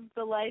of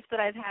the life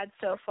that I've had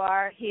so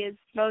far, he is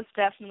most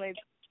definitely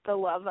the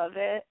love of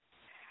it.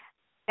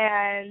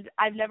 And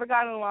I've never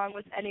gotten along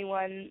with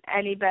anyone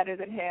any better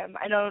than him.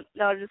 I don't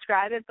know how to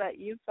describe it, but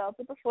you've felt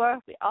it before.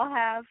 We all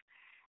have.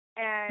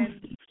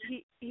 And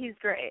he's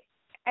great.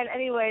 And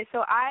anyway, so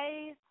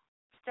I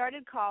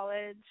started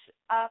college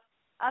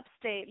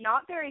upstate,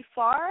 not very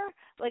far.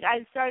 Like,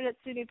 I started at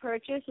SUNY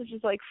Purchase, which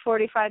is like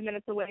 45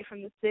 minutes away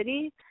from the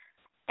city.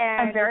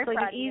 And I'm very it's like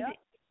proud an easy.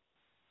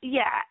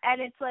 Yeah,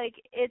 and it's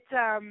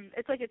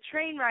like a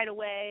train ride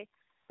away,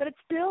 but it's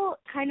still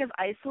kind of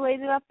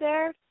isolated up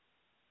there.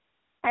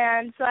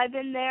 And so I've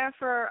been there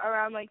for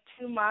around like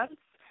 2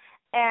 months,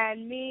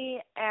 and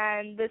me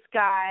and this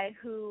guy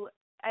who,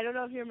 I don't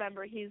know if you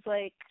remember, he's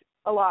like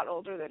a lot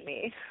older than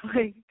me.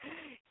 Like,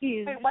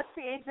 he's. Wait, what's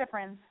the age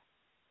difference?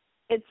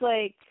 It's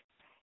like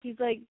he's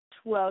like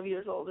 12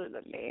 years older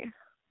than me.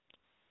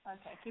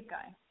 Okay, keep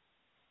going.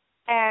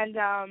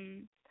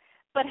 And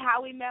but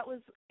how we met was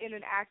in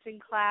an acting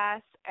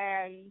class,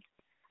 and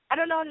I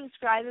don't know how to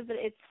describe it, but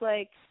it's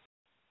like,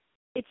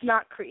 it's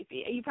not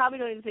creepy. You probably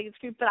don't even think it's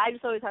creepy, but I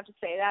just always have to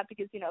say that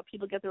because, you know,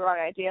 people get the wrong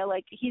idea.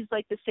 Like, he's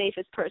like the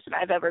safest person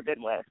I've ever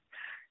been with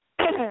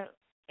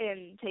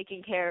in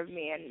taking care of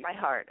me and my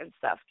heart and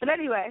stuff. But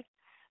anyway,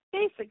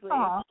 basically,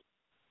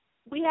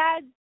 we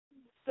had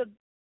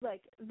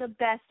the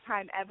best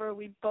time ever.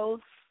 We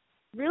both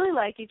really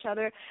like each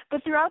other,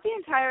 but throughout the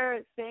entire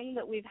thing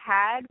that we've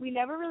had, we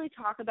never really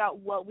talk about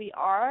what we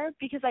are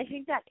because I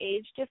think that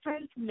age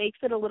difference makes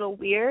it a little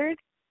weird.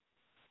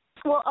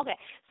 Well, okay,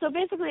 so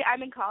basically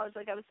I'm in college,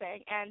 like I was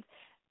saying, and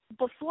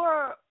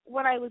before,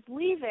 when I was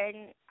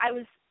leaving,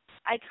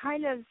 I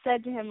kind of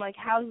said to him, like,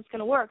 how's this going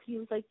to work? He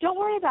was like, don't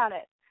worry about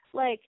it.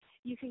 Like,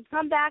 you can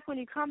come back when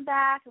you come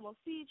back, and we'll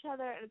see each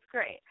other, and it's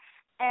great.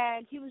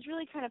 And he was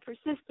really kind of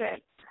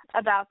persistent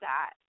about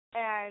that.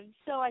 And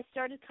so I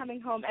started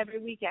coming home every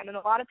weekend, and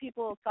a lot of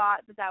people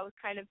thought that was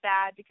kind of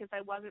bad because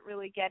I wasn't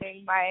really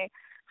getting my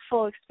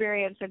full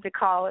experience into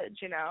college,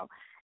 you know.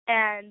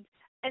 And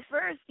at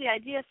first, the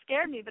idea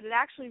scared me, but it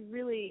actually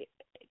really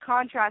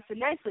contrasted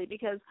nicely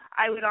because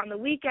I would on the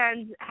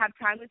weekends have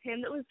time with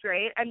him that was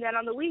great, and then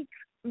on the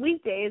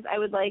weekdays I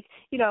would, like,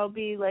 you know,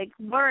 be like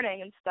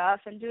learning and stuff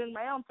and doing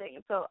my own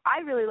thing. So I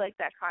really liked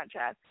that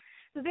contrast.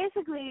 So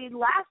basically,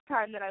 last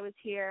time that I was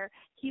here,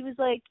 he was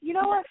like, you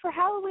know what, for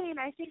Halloween,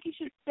 I think you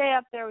should stay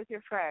up there with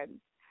your friends.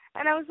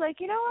 And I was like,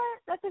 you know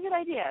what, that's a good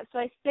idea. So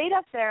I stayed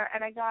up there,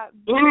 and I got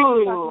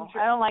really fucking drunk.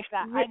 I don't like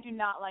that. I do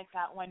not like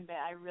that one bit.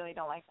 I really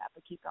don't like that,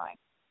 but keep going.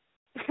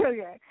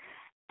 Okay.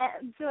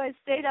 And so I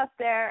stayed up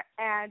there,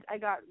 and I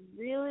got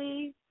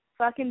really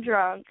fucking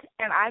drunk,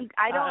 and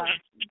I don't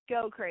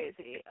go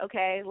crazy,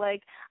 okay?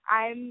 Like,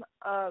 I'm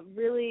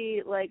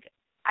really, like,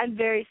 I'm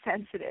very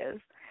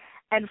sensitive.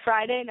 And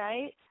Friday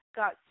night,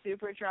 got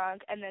super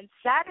drunk, and then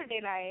Saturday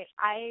night,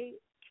 I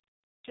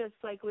just,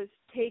 like, was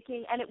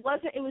taking, and it was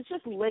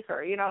just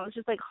liquor, you know, it was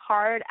just, like,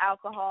 hard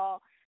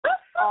alcohol,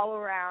 all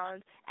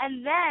around.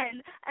 And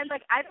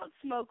like, I don't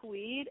smoke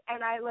weed,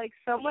 and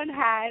someone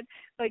had,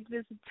 like,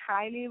 this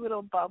tiny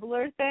little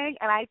bubbler thing,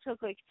 and I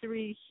took, like,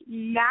 3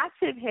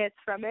 massive hits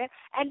from it,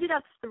 ended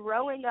up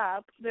throwing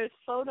up. There's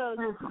photos,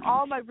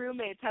 all my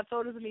roommates have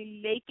photos of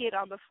me naked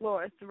on the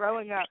floor,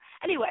 throwing up.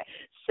 Anyway,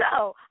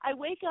 so I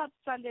wake up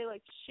Sunday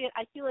like, shit,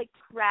 I feel like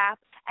crap,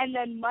 and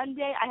then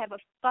Monday I have a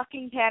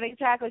fucking panic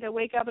attack. Like, I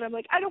wake up and I'm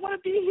like, I don't want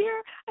to be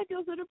here. I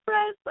feel so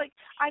depressed. Like,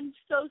 I'm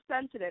so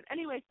sensitive.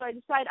 Anyway, so I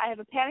decide I have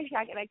a panic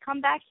attack, and I come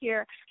back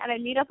here, and I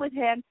meet up with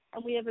him,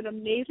 and we have an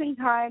amazing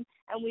time,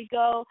 and we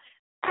go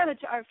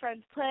to our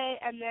friend's play,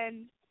 and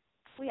then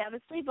we have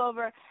a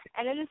sleepover,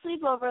 and in the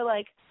sleepover,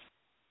 like,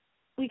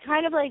 we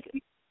kind of, like,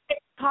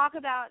 talk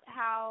about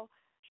how,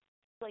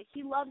 like,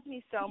 he loves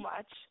me so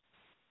much,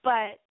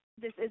 but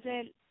this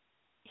isn't,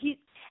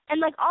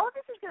 and, like, all of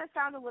this is going to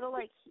sound a little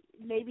like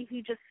maybe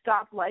he just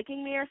stopped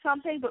liking me or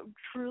something, but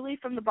truly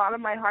from the bottom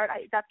of my heart,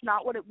 that's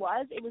not what it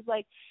was. It was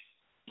like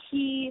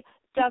he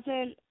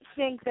doesn't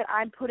think that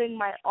I'm putting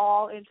my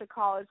all into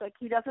college. Like,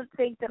 he doesn't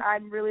think that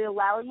I'm really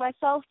allowing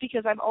myself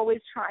because I'm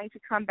always trying to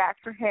come back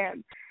for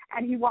him.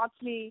 And he wants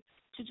me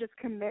to just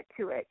commit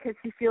to it because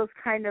he feels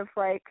kind of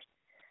like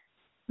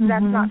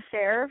that's not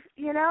fair,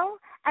 you know?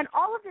 And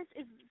all of this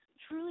is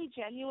truly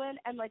genuine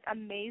and, like,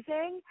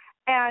 amazing.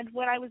 And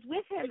when I was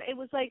with him, it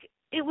was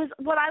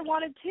what I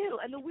wanted too.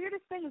 And the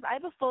weirdest thing is I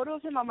have a photo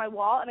of him on my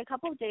wall, and a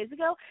couple of days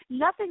ago,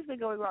 nothing's been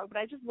going wrong, but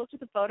I just looked at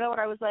the photo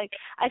and I was like,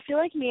 I feel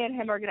like me and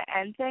him are going to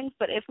end things,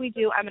 but if we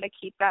do, I'm going to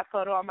keep that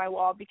photo on my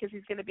wall because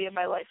he's going to be in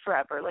my life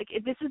forever. Like,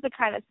 this is the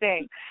kind of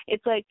thing.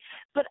 It's like,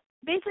 but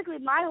basically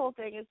my whole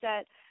thing is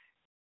that,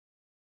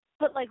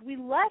 but, like, we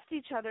left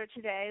each other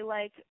today,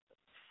 like,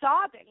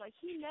 sobbing. Like,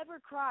 he never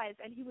cries,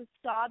 and he was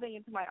sobbing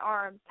into my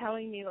arms,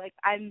 telling me, like,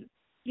 I'm,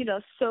 you know,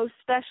 so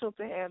special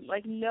to him,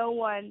 like, no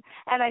one.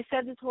 And I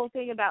said this whole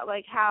thing about,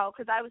 like, how,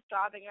 because I was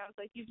sobbing, and I was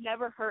like, you've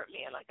never hurt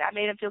me, and, like, that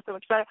made him feel so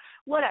much better.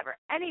 Whatever.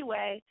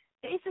 Anyway,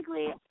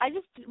 basically, I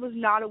just was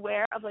not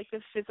aware of, like,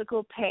 the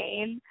physical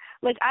pain.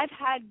 Like, I've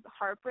had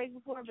heartbreak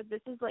before, but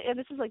this is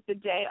like the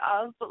day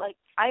of, but, like,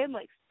 I am,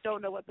 like,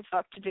 don't know what the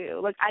fuck to do.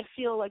 Like, I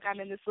feel like I'm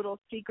in this little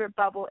secret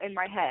bubble in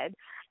my head,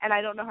 and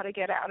I don't know how to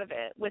get out of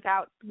it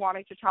without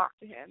wanting to talk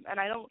to him. And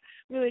I don't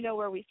really know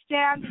where we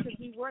stand because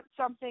we weren't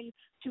something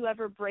to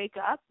ever break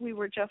up. We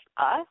were just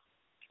us,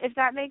 if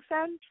that makes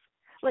sense.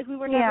 Like, we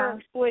were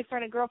never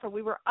boyfriend and girlfriend.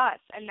 We were us,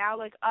 and now,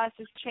 like, us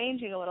is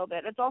changing a little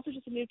bit. It's also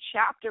just a new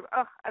chapter.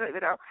 I don't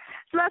even know.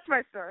 So that's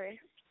my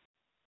story.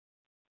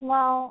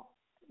 Well,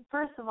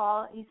 first of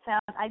all,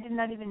 I did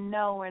not even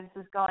know where this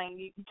was going.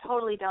 You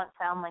totally don't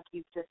sound like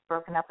you've just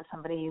broken up with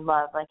somebody you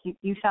love. Like,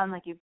 you sound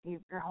like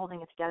you're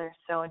holding it together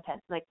so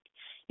intense. Like,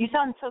 you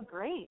sound so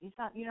great.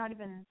 You're not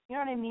even, you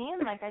know what I mean?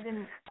 Like, I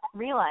didn't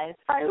realize.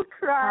 I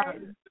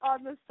cried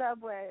on the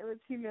subway. It was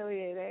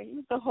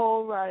humiliating. The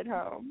whole ride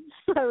home.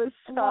 I was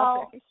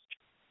sobbing.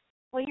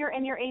 Well, you're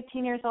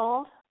 18 years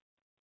old?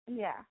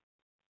 Yeah.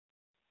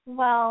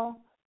 Well,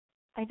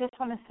 I just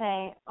want to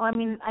say, I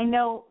mean, I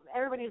know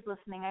everybody's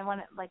listening. I want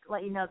to, like,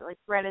 let you know that, like,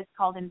 Bretta's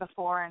called in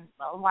before, and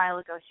a while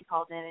ago she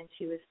called in and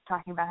she was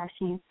talking about how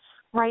she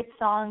writes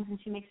songs and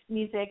she makes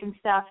music and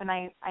stuff, and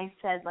I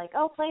said, like,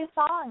 oh, play a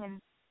song and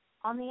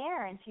on the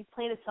air, and she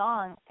played a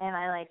song, and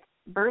I, like,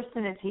 burst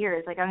into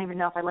tears. Like, I don't even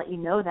know if I let you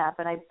know that,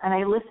 but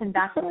I listened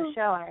back to the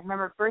show, and I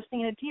remember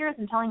bursting into tears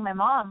and telling my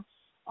mom,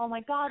 oh,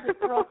 my God, this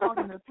girl called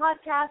into the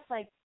podcast,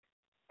 like,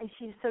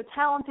 she's so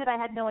talented. I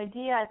had no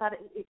idea. I thought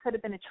it could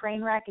have been a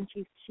train wreck, and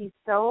she's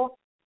so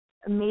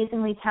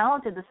amazingly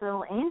talented. This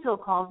little angel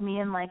called me,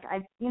 and, like,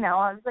 it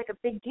was like a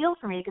big deal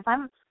for me because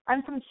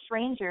I'm some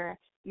stranger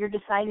you're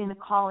deciding to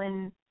call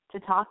in to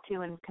talk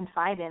to and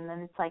confide in,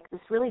 and it's like this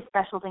really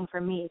special thing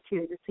for me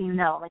too, just so you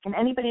know. Like, and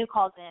anybody who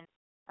calls in,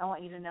 I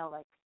want you to know,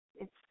 like,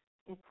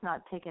 it's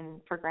not taken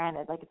for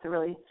granted. Like, it's a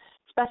really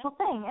special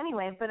thing.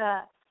 Anyway, but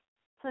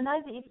so now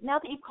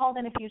that you've called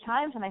in a few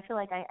times, and I feel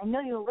like I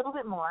know you a little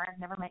bit more. I've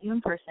never met you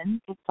in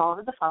person. It's all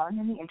over the phone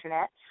and the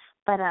internet.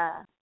 But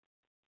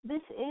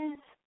this is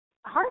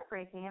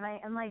heartbreaking,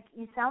 and like,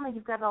 you sound like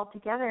you've got it all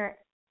together.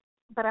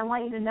 But I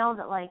want you to know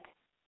that, like,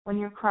 when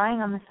you're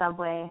crying on the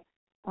subway,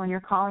 when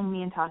you're calling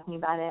me and talking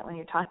about it, when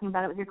you're talking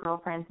about it with your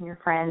girlfriends and your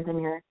friends, and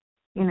you're,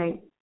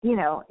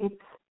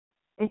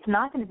 it's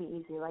not going to be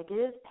easy. Like, it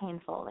is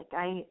painful. Like,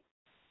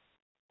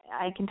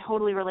 I can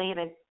totally relate.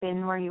 I've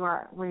been where you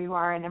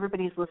are, and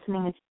everybody who's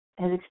listening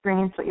has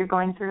experienced what you're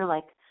going through.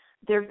 Like,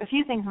 there are a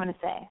few things I'm going to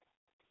say.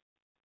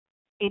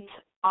 It's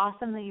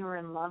awesome that you were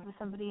in love with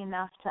somebody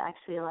enough to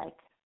actually, like,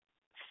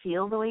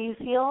 feel the way you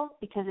feel,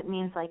 because it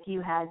means, like,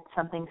 you had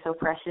something so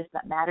precious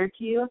that mattered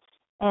to you.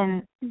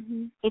 And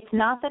it's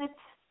not that it's,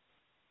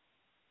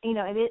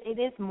 it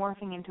is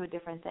morphing into a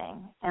different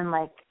thing. And,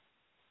 like,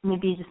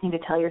 maybe you just need to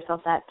tell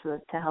yourself that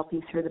to help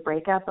you through the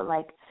breakup. But,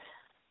 like,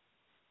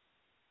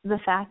 the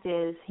fact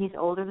is, he's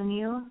older than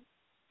you,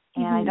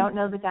 and I don't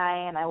know the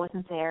guy, and I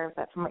wasn't there,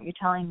 but from what you're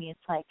telling me, it's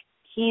like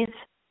he's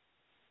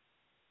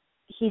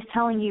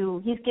telling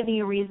you, he's giving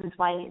you reasons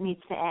why it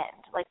needs to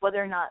end, like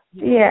whether or not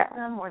you like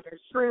them or they're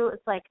true.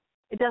 It's like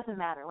it doesn't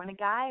matter. When a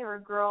guy or a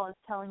girl is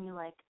telling you,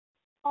 like,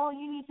 oh,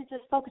 you need to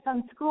just focus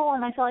on school,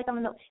 and I feel like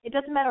it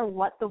doesn't matter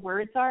what the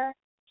words are,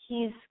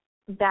 he's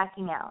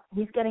backing out.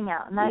 He's getting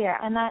out. And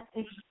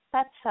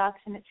that sucks,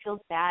 and it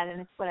feels bad,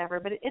 and it's whatever.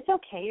 But it's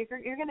okay.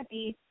 You're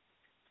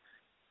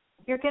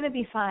going to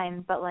be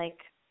fine. But, like,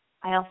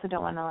 I also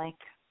don't want to, like,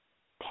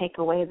 take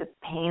away the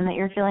pain that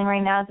you're feeling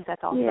right now, because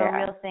that's also a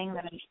real thing.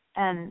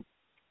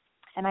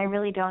 And I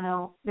really don't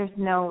know. There's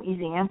no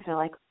easy answer.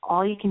 Like,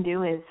 all you can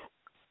do is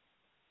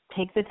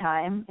take the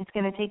time. It's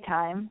going to take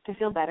time to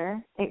feel better.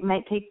 It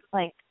might take,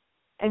 like,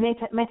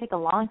 it might take a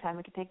long time.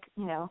 It could take,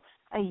 you know,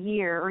 a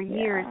year or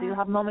years. You'll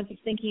have moments of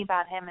thinking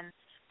about him.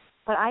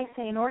 But I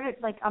say, in order,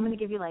 like, I'm going to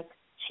give you, like,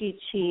 cheat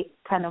sheet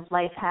kind of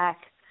life hack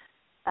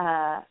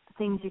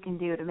things you can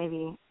do to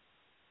maybe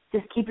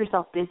just keep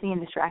yourself busy and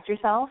distract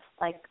yourself.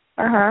 Like,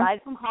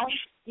 aside from calling,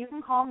 you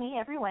can call me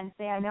every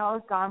Wednesday. I know I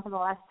was gone for the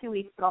last 2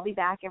 weeks, but I'll be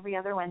back every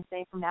other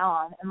Wednesday from now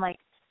on. And, like,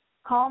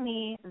 call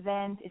me,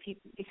 vent. If you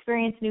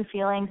experience new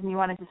feelings and you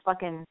want to just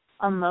fucking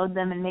unload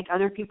them and make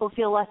other people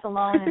feel less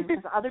alone, and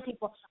because other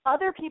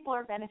people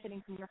are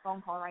benefiting from your phone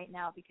call right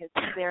now because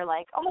they're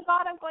like, oh my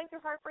God, I'm going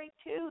through heartbreak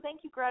too. Thank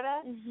you,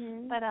 Greta.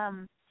 But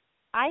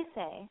I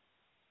say,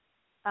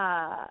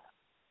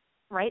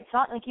 write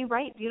song, like, you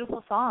write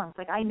beautiful songs.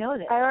 Like, I know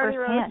this. I already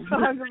firsthand.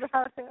 wrote songs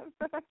about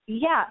him.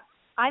 Yeah,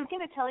 I'm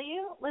gonna tell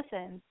you.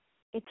 Listen,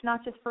 it's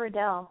not just for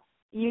Adele.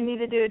 You need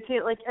to do it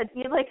too. Like,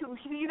 you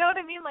know what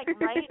I mean? Like,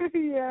 write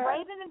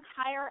an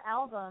entire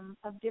album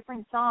of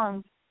different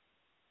songs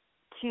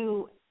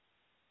to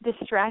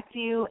distract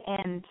you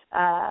and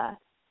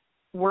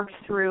work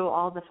through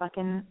all the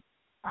fucking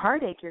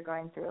heartache you're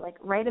going through. Like,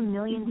 write a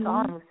million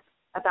songs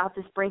about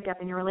this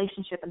breakup in your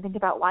relationship and think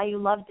about why you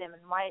loved him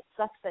and why it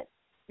sucks that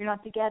you're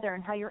not together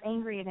and how you're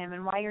angry at him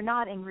and why you're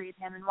not angry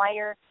at him and why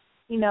you're,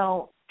 you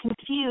know,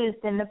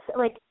 confused and upset.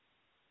 Like,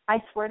 I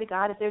swear to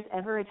God, if there's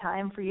ever a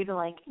time for you to,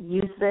 like,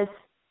 use this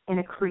in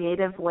a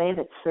creative way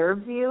that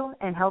serves you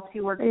and helps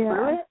you work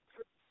through it,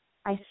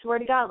 I swear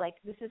to God, like,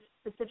 this is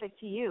specific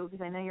to you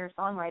because I know you're a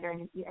songwriter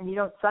and you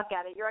don't suck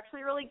at it. You're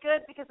actually really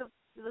good because of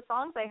the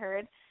songs I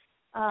heard.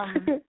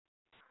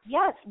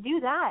 Yes,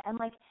 do that and,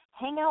 like,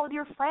 hang out with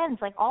your friends.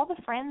 Like, all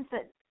the friends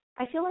that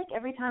I feel like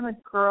every time a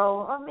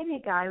girl, or maybe a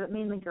guy, but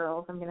mainly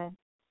girls, I'm going to,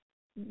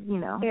 you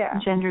know,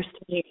 gender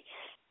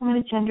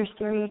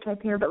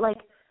stereotype here, but, like,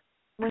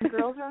 when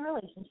girls are in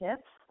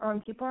relationships or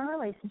when people are in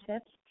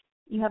relationships,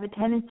 you have a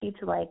tendency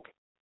to, like,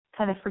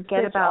 kind of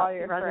forget about all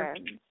your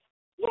friends.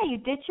 Yeah, you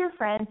ditch your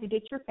friends, you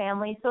ditch your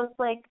family. So it's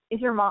like,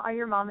 are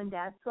your mom and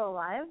dad still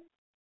alive?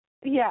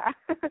 Yeah.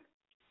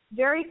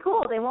 Very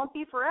cool. They won't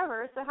be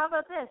forever. So how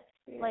about this?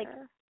 Yeah. Like,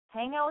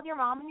 hang out with your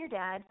mom and your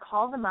dad,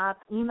 call them up,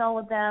 email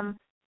with them,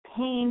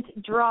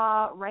 paint,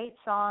 draw, write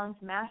songs,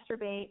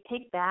 masturbate,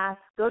 take baths,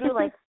 go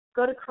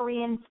to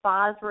Korean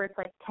spas where it's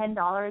like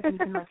 $10 and you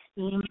can, like,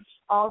 steam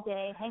all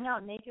day, hang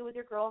out naked with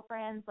your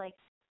girlfriends, like,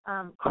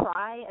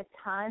 cry a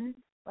ton,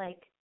 like,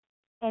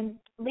 and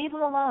leave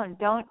him alone.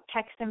 Don't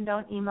text him,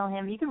 don't email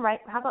him. You can write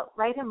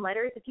him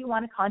letters if you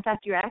want to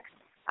contact your ex.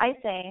 I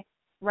say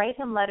write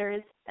him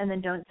letters and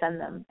then don't send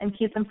them and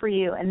keep them for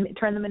you and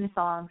turn them into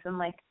songs and,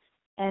 like,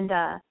 and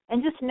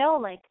just know,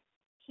 like,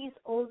 he's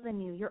older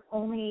than you. You're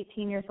only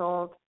 18 years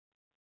old.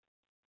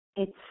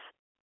 It's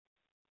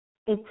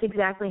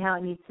exactly how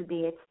it needs to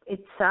be.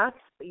 It sucks,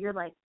 but you're,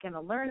 like,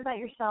 gonna learn about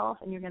yourself,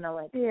 and you're gonna,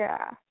 like,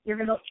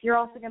 you're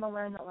also gonna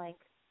learn that, like,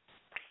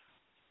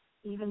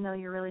 even though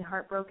you're really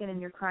heartbroken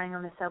and you're crying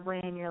on the subway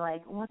and you're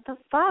like, what the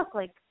fuck?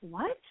 Like,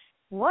 what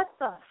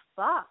the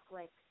fuck?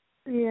 Like,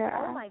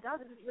 oh my God,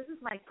 this is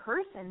my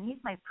person. He's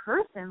my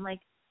person. Like,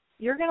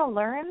 you're gonna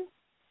learn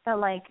that,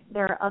 like,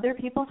 there are other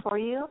people for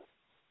you,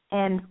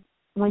 and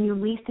when you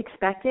least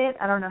expect it,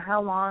 I don't know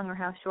how long or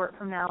how short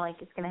from now,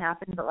 like, it's gonna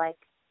happen, but, like,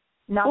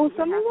 I was just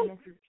going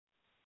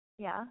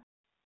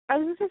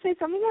to say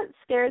something that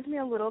scares me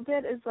a little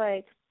bit is,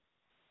 like,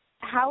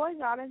 how I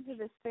got into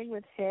this thing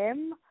with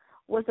him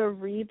was a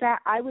rebound.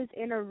 I was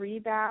in a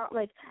rebound.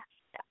 Like,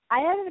 I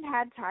haven't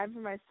had time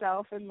for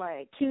myself in,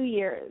 like, 2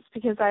 years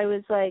because I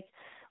was, like,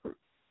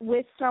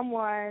 with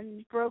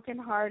someone,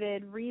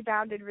 brokenhearted,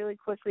 rebounded really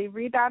quickly,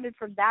 rebounded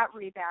from that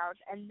rebound,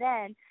 and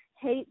then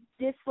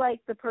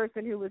disliked the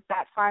person who was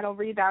that final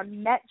rebound,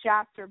 met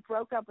Jasper,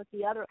 broke up with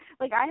the other.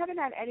 Like, I haven't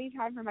had any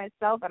time for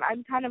myself, and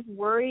I'm kind of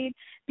worried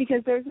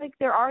because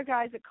there are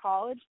guys at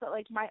college, but,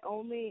 like, my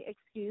only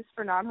excuse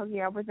for not hooking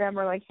up with them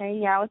or, like,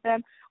 hanging out with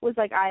them was,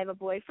 like, I have a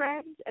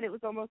boyfriend, and it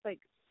was almost, like,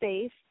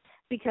 safe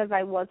because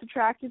I was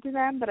attracted to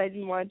them, but I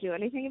didn't want to do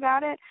anything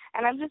about it.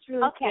 And I'm just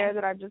really scared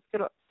that I'm just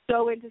going to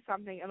go into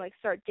something and, like,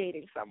 start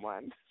dating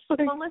someone.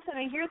 Well,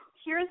 listen,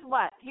 here's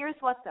what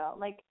though,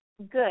 like,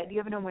 good. You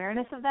have an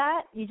awareness of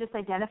that. You just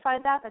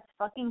identified that. That's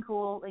fucking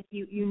cool. Like,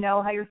 you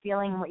know how you're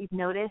feeling and what you've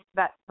noticed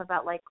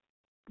about like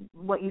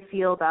what you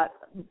feel about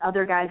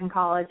other guys in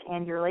college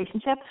and your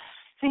relationship.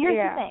 So here's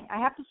the thing. I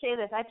have to say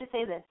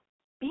this.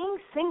 Being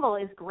single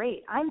is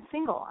great. I'm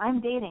single.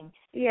 I'm dating.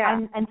 Yeah.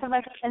 And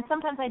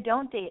sometimes I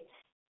don't date.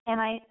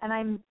 And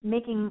I'm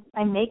making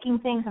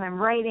things and I'm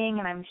writing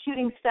and I'm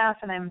shooting stuff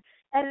and I'm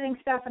editing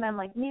stuff, and I'm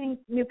like meeting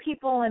new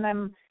people, and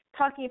I'm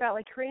talking about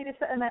like creative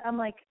stuff, and I'm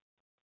like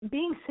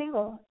being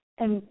single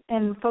and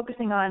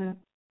focusing on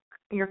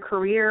your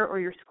career or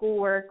your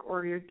schoolwork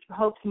or your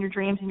hopes and your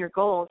dreams and your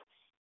goals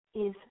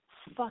is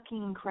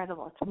fucking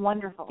incredible. It's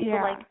wonderful.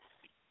 Yeah. So like,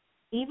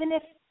 even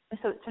if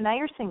so now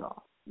you're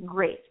single,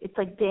 great. It's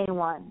like day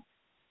one.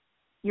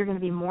 You're going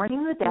to be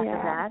mourning the death of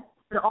that,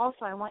 but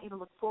also I want you to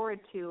look forward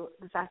to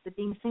the fact that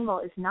being single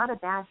is not a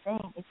bad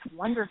thing. It's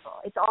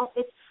wonderful. It's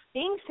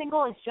being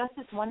single is just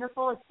as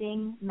wonderful as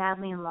being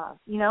madly in love.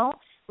 You know,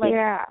 like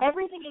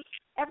everything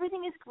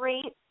is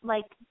great.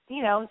 Like,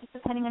 you know, just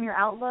depending on your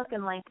outlook,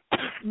 and like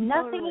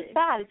nothing is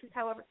bad. It's just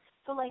however.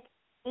 So like,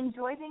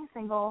 enjoy being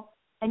single,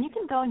 and you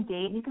can go and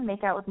date, and you can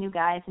make out with new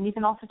guys, and you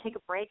can also take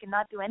a break and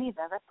not do any of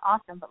that. That's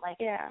awesome. But like,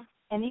 and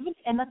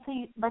let's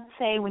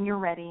say when you're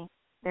ready,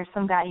 there's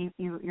some guy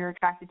you're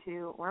attracted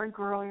to, or a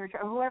girl or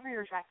whoever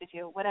you're attracted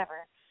to,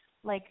 whatever.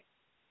 Like,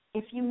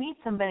 if you meet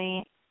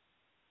somebody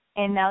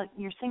and now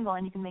you're single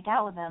and you can make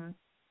out with them,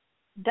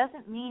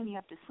 doesn't mean you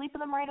have to sleep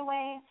with them right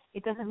away.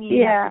 It doesn't mean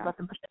you have to let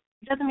them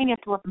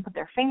put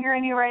their finger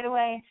in you right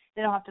away.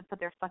 They don't have to put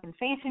their fucking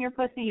face in your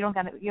pussy. You don't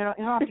have to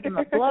give them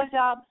a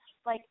blowjob.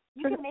 Like,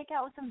 you can make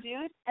out with some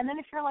dude, and then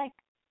if you're like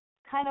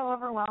kind of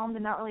overwhelmed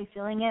and not really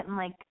feeling it and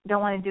like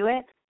don't want to do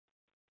it,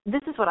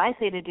 this is what I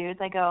say to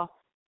dudes. I go,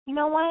 you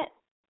know what?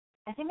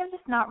 I think I'm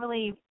just not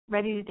really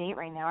ready to date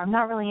right now. I'm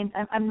not really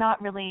into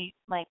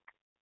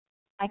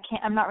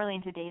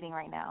dating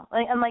right now.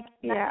 Like, I'm like,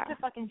 that's such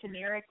a fucking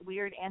generic,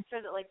 weird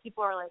answer that like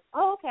people are like,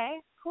 oh, okay,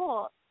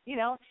 cool. You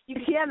know?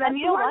 That's the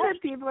one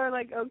that people are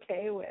like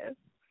okay with.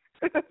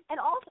 And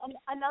also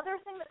another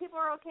thing that people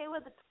are okay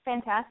with that's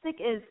fantastic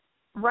is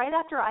right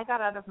after I got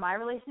out of my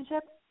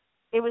relationship,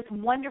 it was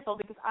wonderful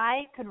because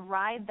I could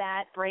ride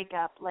that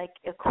breakup like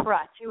a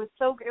crutch. It was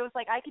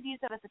like I could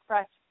use that as a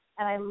crutch,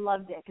 and I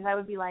loved it because I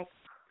would be like,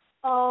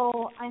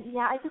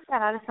 I just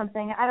got out of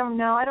something. I don't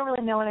know. I don't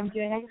really know what I'm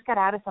doing. I just got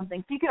out of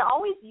something. So you can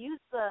always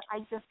use the I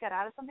just got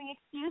out of something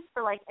excuse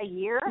for like a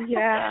year or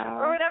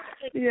whatever.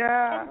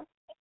 Yeah.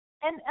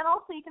 And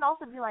also you can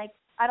also be like,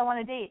 I don't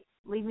want to date.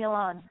 Leave me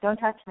alone. Don't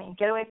touch me.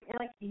 Get away.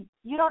 Like,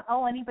 you don't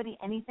owe anybody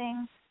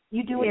anything.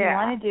 You do what you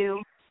want to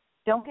do.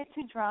 Don't get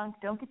too drunk.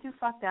 Don't get too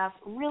fucked up.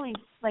 Really,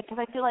 like,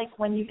 because I feel like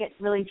when you get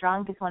really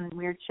drunk is when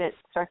weird shit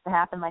starts to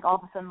happen. Like, all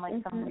of a sudden,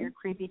 like, some weird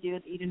creepy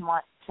dude that you didn't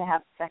want to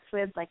have sex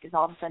with, like, is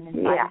all of a sudden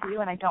inside of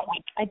you, and I don't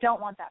want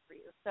that for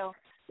you. So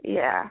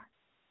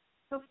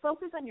So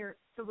focus on to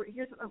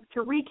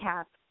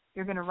recap.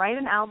 You're going to write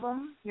an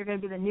album. You're going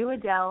to be the new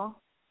Adele.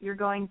 You're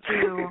going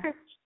to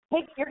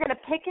pick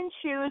and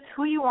choose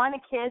who you want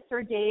to kiss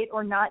or date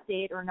or not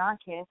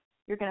kiss.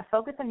 You're going to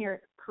focus on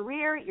your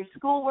career, your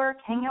schoolwork,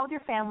 hanging out with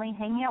your family,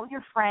 hanging out with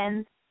your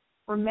friends,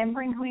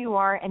 remembering who you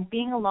are, and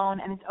being alone.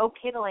 And it's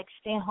okay to, like,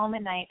 stay home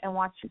at night and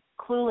watch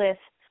Clueless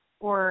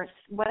or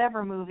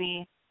whatever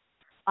movie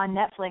on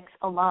Netflix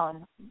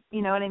alone.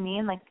 You know what I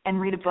mean? Like, and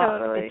read a book.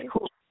 Totally. It's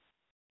cool.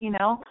 You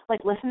know?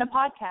 Like, listen to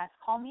podcasts.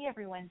 Call me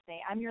every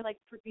Wednesday. I'm your, like,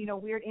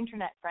 weird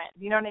internet friend.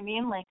 You know what I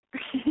mean? Like,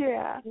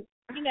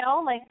 you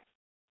know, like,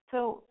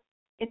 so...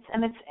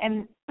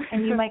 And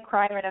you might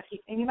cry right after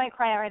you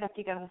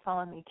get off the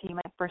phone with me too. You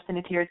might burst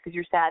into tears because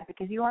you're sad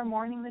because you are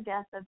mourning the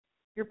death of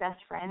your best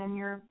friend and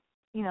your,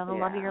 the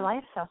love of your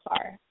life so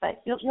far.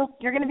 But you're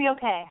going to be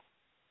okay.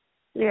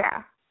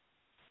 Yeah.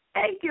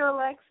 Thank you,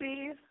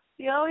 Alexi.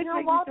 You always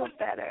make me feel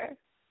better.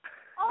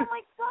 Oh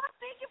my God!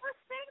 Thank you for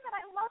saying that.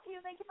 I love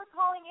you. Thank you for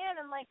calling in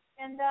and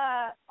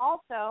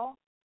also,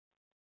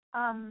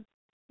 time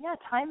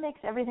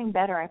makes everything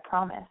better. I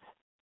promise.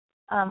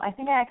 I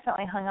think I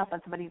accidentally hung up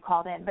on somebody who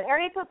called in. But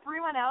area code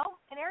 310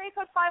 and area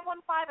code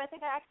 515, I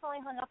think I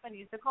accidentally hung up on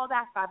you. So call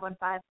back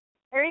 515.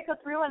 Area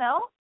code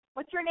 310.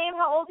 What's your name?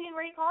 How old are you? And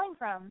where are you calling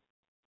from?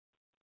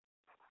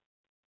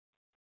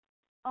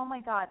 Oh,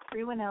 my God.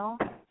 310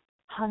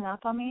 hung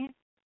up on me?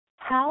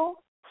 How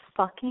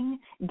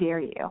fucking dare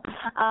you?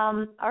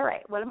 All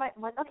right.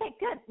 Okay,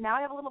 good. Now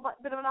I have a little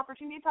bit of an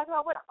opportunity to talk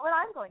about what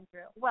I'm going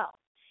through. Well,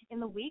 in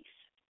the weeks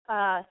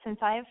since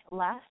I've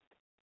last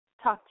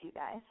talked to you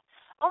guys,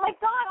 oh, my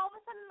God, all of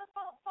a sudden the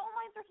phone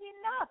lines are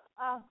heating up.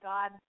 Oh,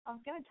 God, I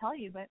was going to tell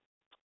you, but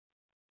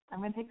I'm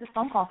going to take this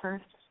phone call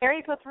first. Area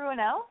code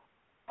 310?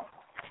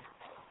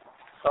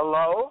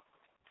 Hello?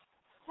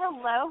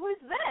 Hello,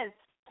 who's this?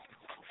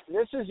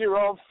 This is your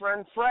old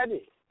friend,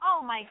 Freddie.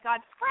 Oh, my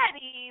God,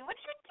 Freddie, what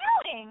you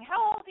doing?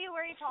 How old are you?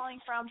 Where are you calling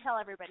from? Tell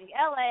everybody.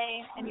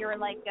 L.A., and you're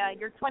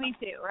you're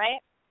 22,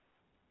 right?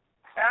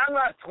 I'm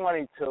not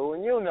 22,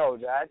 and you know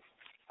that.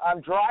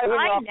 I'm driving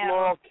up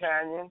Laurel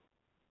Canyon.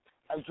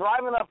 I'm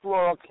driving up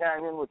Laurel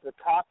Canyon with the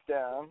top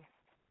down,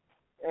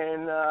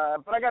 and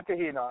but I got the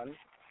heat on.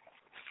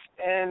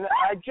 And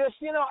I just,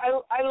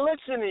 I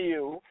listen to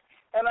you,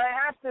 and I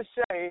have to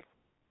say,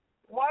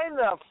 why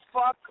the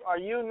fuck are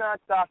you not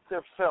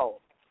Dr.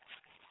 Phil?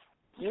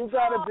 You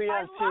got to be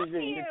on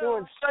TV. You're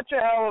doing such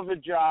a hell of a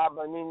job.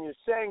 I mean, you're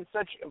saying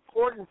such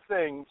important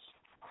things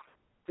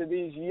to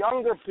these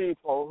younger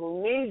people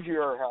who need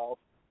your help.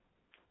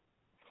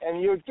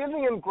 and you're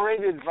giving him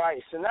great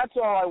advice, and that's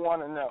all I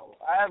want to know.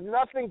 I have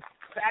nothing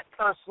that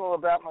personal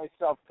about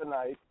myself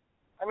tonight.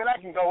 I mean,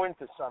 I can go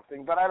into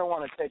something, but I don't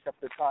want to take up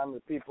the time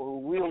of people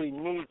who really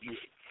need you.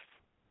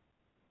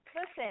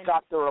 Listen,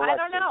 Dr. Alexi. I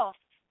don't know.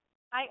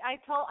 I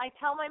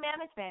tell my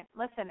management,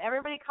 listen,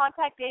 everybody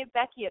contact Dave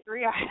Becky at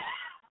 3 hours.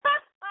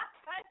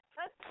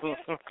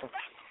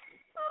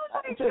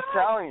 I'm just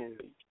telling you.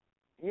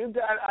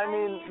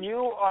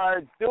 You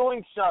are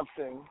doing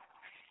something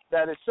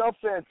that is so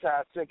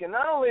fantastic, and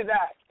not only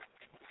that,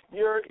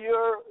 you're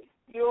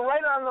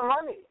right on the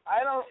money.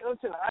 I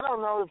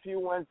don't know if you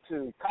went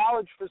to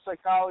college for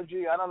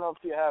psychology. I don't know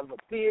if you have a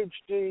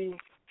PhD,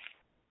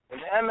 an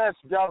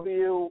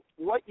MSW,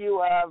 what you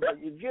have, but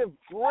you give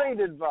great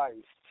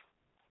advice.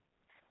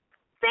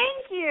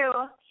 Thank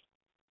you.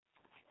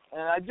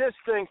 And I just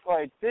think,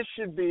 this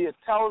should be a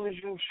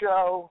television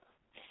show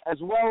as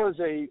well as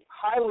a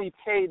highly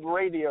paid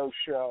radio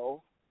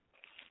show.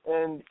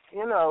 And,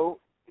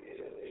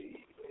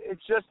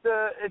 it's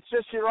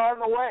just you're on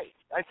the way.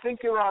 I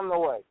think you're on the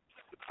way.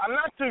 I'm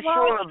not too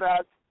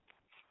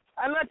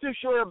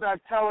sure about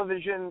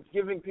television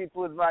giving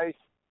people advice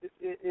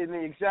in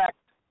the exact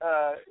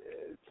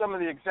some of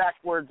the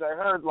exact words I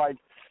heard, like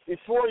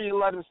before you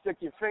let him stick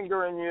your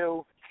finger in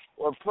you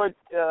or put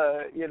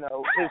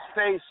his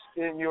face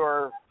in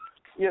your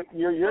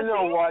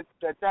know what,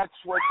 that's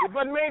what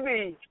but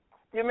maybe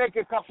you make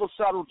a couple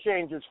subtle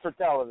changes for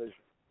television.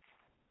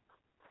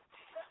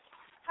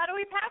 How do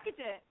we package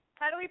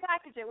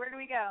it? Where do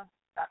we go?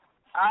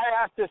 I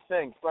have to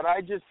think, but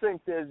I just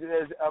think there's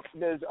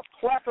a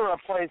plethora of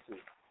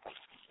places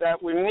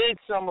that we need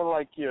someone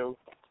like you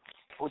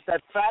with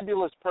that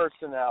fabulous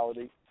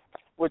personality,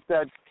 with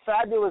that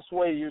fabulous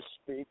way you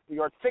speak, the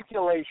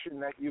articulation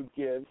that you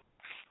give,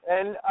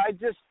 and I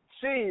just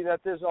see that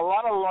there's a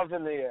lot of love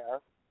in the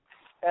air,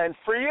 and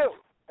for you,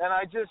 and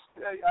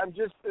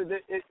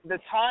the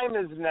time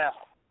is now.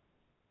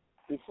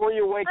 Before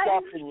you wake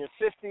up and you're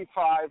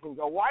 55 and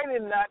go, why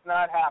did that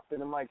not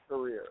happen in my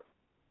career?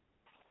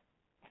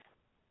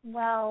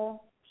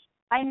 Well,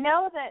 I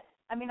know that,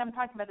 I'm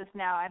talking about this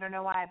now, I don't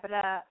know why, but,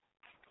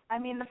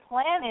 the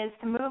plan is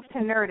to move to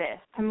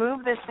Nerdist, to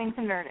move this thing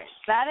to Nerdist.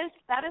 That is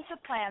the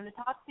plan, the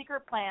top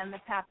secret plan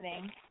that's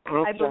happening,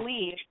 okay. I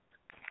believe.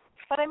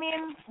 But,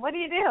 what do?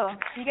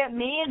 You get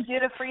me and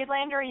Judah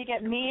Friedlander, or you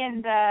get me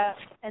and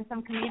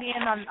some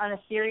comedian on a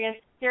Sirius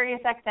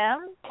XM?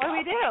 What do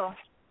we do?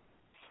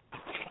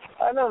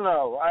 I don't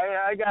know.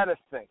 I gotta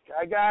think.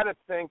 I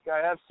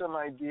have some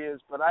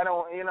ideas, but I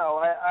don't.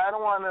 I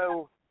don't want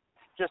to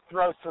just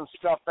throw some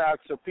stuff out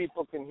so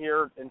people can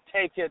hear it and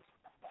take it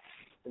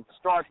and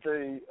start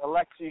the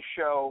Alexi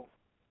show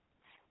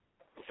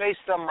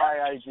based on my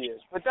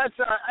ideas. But and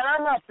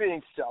I'm not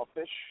being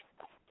selfish.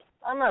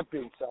 I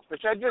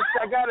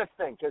gotta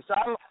think, because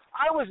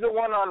I was the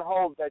one on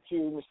hold that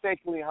you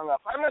mistakenly hung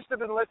up. I must have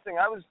been listening.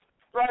 I was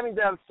driving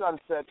down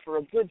Sunset for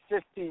a good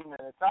 15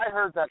 minutes. I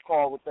heard that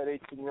call with that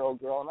 18-year-old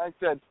girl, and I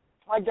said,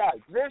 my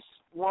God, this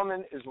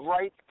woman is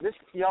right. This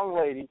young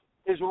lady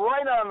is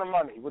right on the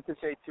money with this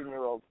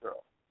 18-year-old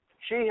girl.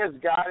 She has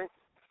got it.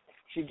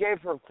 She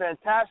gave her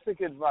fantastic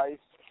advice.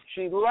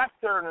 She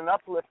left her in an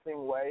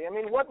uplifting way.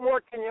 What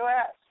more can you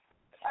ask?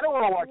 I don't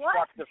want to watch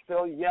Dr.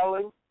 Phil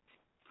yelling.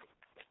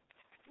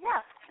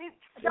 Yeah,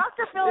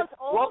 Dr. Phil is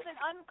old and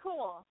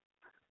uncool.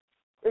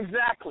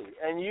 Exactly,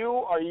 and you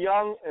are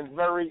young and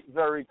very,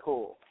 very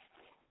cool.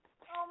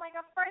 Oh my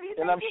God, Freddie!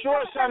 And I'm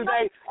sure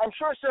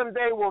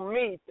someday we'll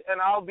meet,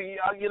 and I'll be,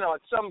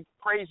 at some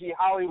crazy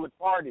Hollywood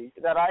party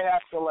that I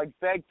have to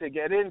beg to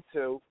get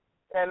into,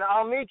 and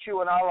I'll meet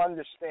you and I'll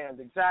understand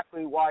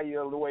exactly why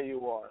you're the way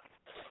you are.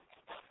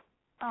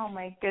 Oh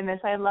my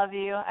goodness, I love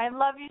you. I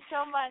love you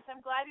so much.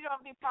 I'm glad you don't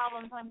have any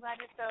problems. I'm glad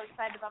you're so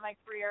excited about my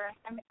career.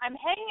 I'm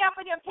hanging up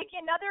with you. I'm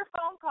taking another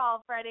phone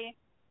call, Freddie.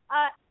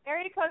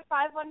 Area code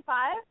 515.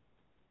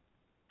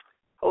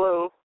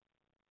 Hello.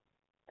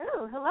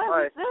 Ooh, hello.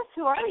 Hi. Who's this?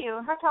 Who are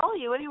you? How tall are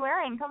you? What are you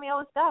wearing? Tell me all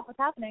the stuff. What's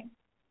happening?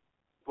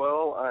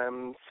 Well,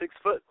 I'm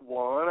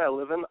 6'1". I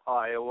live in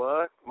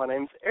Iowa. My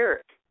name's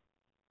Eric.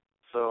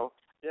 So,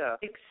 yeah.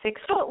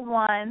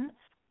 6'1",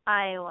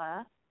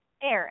 Iowa,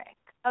 Eric.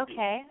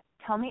 Okay.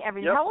 Tell me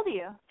everything. Yep. How old are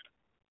you?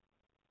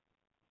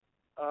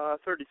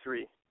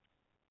 33.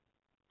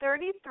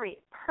 33.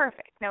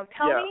 Perfect. Now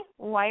tell me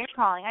why you're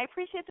calling. I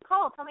appreciate the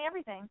call. Tell me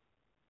everything.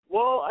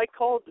 Well, I've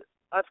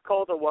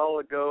called a while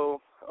ago,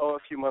 a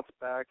few months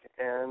back,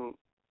 and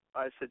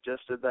I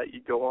suggested that you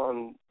go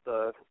on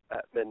the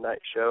At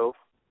Midnight show,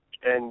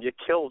 and you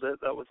killed it.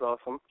 That was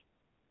awesome.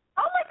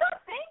 Oh my God,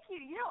 thank you.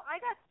 I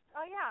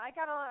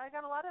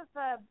got a lot of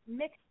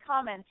mixed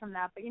comments from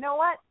that, but you know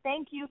what?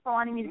 Thank you for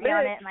wanting me to be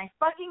on it, and I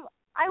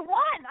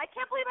won. I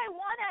can't believe I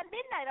won At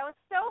Midnight. I was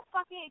so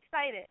fucking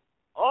excited.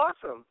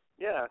 Awesome.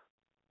 Yeah.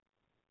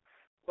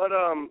 But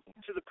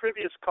to the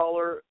previous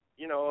caller,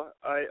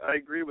 I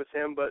agree with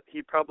him, but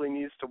he probably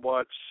needs to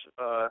watch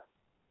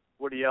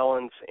Woody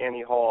Allen's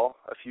Annie Hall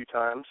a few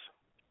times,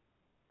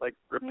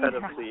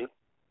 repetitively.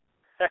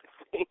 I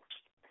think.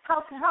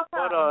 How come?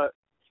 But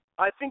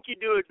I think you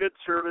do a good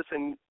service,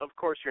 and of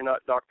course you're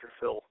not Dr.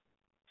 Phil.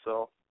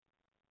 So,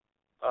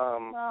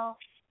 well,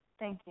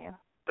 thank you.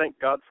 Thank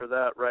God for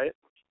that, right?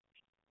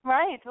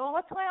 Right. Well,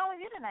 what's going on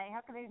with you tonight?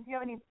 Do you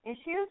have any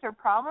issues or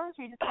problems,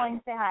 or are you just calling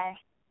to say hi?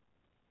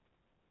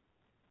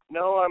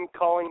 No, I'm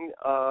calling.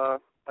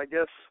 I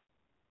guess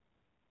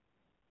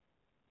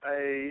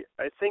I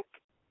think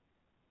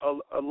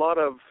a lot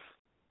of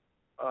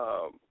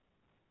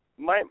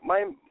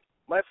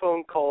my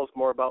phone call is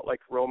more about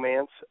like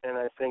romance, and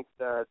I think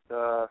that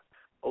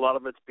a lot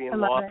of it's being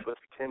lost with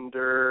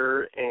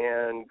Tinder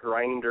and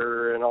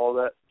Grindr and all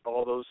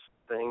those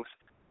things.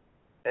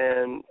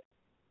 And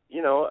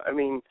you know, I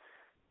mean,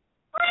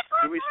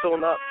 do we still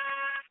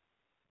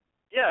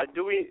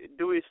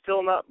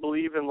not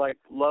believe in like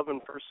love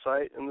and first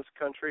sight in this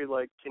country?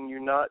 Like, can you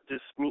not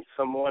just meet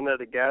someone at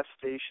a gas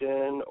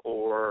station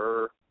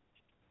or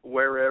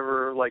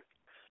wherever, like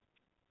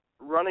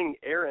running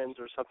errands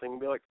or something,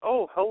 and be like,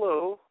 oh,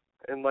 hello,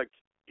 and like,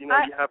 you know,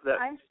 you have that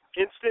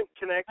instant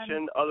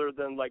connection other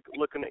than like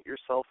looking at your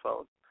cell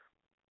phone.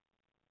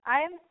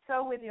 I'm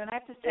so with you, and I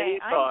have to say,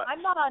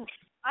 I'm not on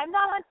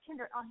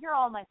Tinder. I'll hear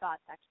all my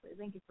thoughts, actually.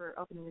 Thank you for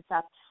opening this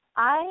up.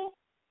 I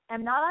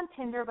am not on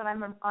Tinder, but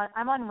I'm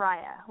on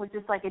Raya, which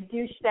is like a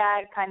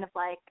douchebag kind of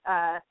like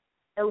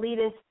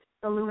elitist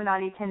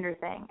Illuminati Tinder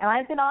thing. And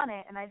I've been on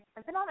it, and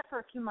I've been on it for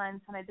a few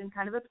months, and I've been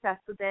kind of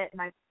obsessed with it,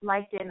 and I've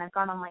liked it, and I've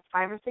gone on like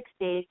 5 or 6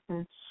 dates.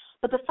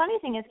 But the funny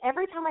thing is,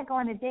 every time I go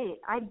on a date,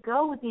 I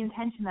go with the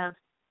intention of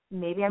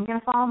maybe I'm going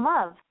to fall in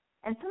love.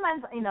 And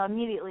sometimes, you know,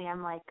 immediately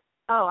I'm like,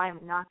 oh, I'm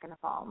not going to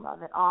fall in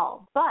love at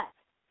all. But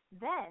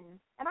then,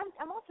 and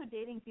I'm also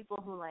dating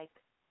people who like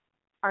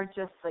are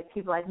just like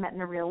people I've met in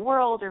the real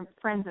world or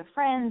friends of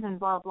friends and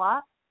blah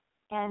blah.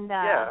 And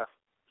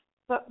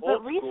but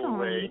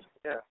recently,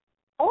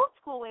 old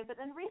school way. But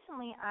then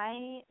recently,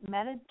 I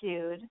met a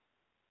dude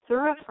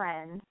through a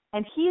friend,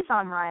 and he's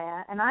on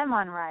Raya and I'm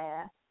on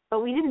Raya.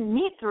 But we didn't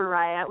meet through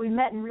Raya. We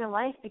met in real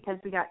life because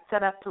we got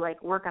set up to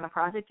like work on a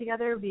project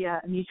together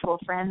via a mutual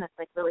friend that's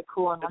like really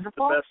cool and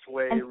wonderful. It's the best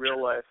way in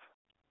real life.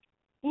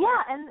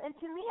 Yeah, and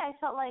to me, I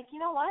felt like, you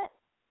know what?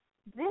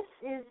 This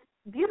is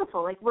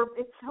beautiful. Like,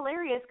 it's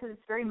hilarious because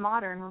it's very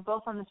modern. We're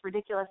both on this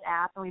ridiculous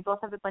app, and we both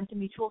have a bunch of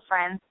mutual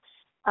friends.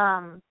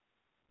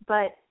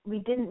 But we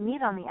didn't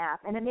meet on the app,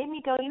 and it made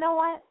me go, you know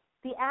what?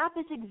 The app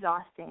is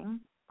exhausting.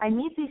 I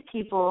meet these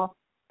people.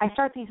 I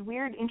start these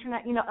weird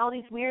internet, you know, all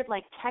these weird,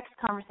 like, text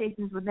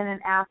conversations within an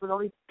app with all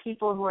these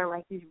people who are,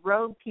 like, these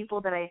rogue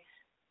people that I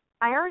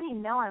already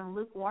know I'm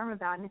lukewarm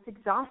about, and it's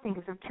exhausting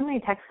because there are too many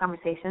text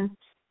conversations.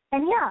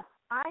 And, yeah,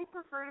 I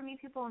prefer to meet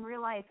people in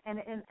real life, and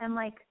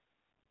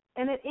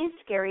it is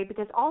scary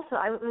because also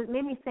it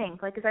made me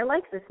think, like, because I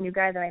like this new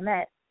guy that I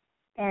met,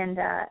 and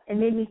it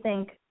made me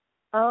think,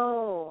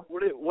 oh.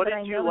 What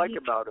did you like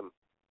about him?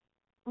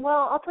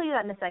 Well, I'll tell you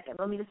that in a second.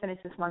 Let me just finish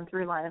this one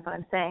through line of what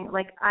I'm saying.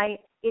 Like,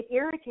 it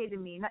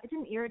irritated me. It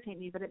didn't irritate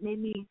me, but it made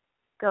me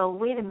go,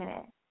 wait a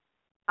minute.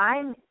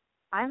 I'm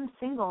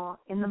single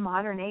in the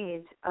modern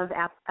age of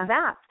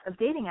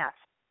dating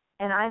apps,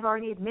 and I've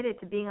already admitted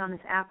to being on this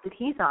app that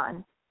he's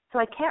on. So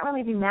I can't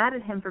really be mad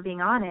at him for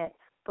being on it,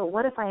 but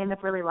what if I end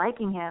up really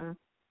liking him,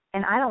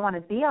 and I don't want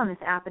to be on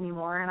this app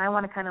anymore, and I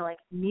want to kind of like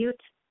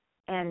mute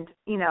and,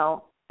 you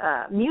know,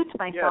 mute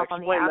myself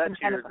on the app. Yeah, explain that and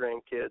to your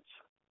grandkids.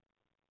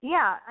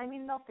 Yeah, I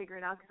mean, they'll figure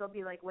it out because they'll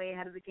be like way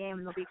ahead of the game,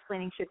 and they'll be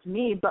explaining shit to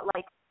me. But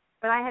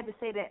I had to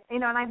say that, you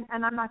know,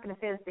 and I'm not going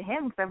to say this to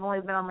him because I've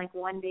only been on like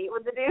 1 date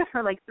with the dude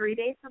or like 3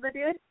 dates with the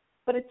dude.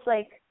 But it's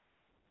like,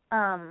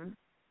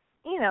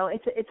 you know,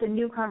 it's a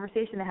new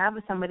conversation to have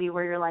with somebody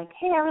where you're like,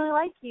 hey, I really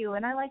like you,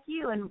 and I like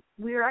you, and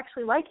we're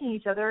actually liking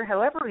each other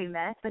however we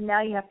met. But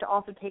now you have to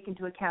also take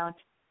into account,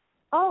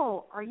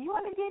 oh, are you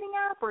on a dating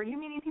app, or are you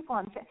meeting people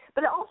on –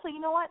 but also, you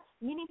know what?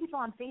 Meeting people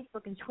on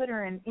Facebook and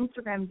Twitter and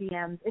Instagram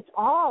DMs, it's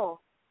all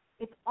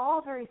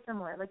very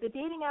similar. Like, the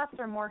dating apps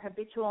are more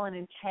habitual and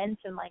intense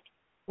and, like,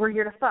 we're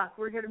here to fuck,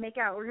 we're here to make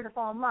out, we're here to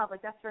fall in love.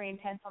 Like, that's very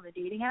intense on the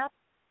dating app.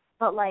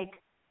 But, like,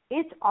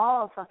 it's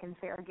all fucking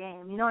fair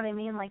game. You know what I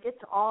mean? Like,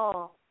 it's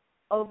all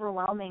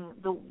overwhelming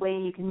the way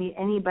you can meet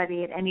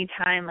anybody at any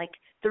time. Like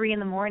 3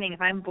 a.m,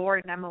 if I'm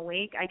bored and I'm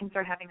awake, I can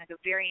start having like a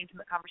very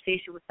intimate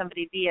conversation with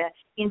somebody via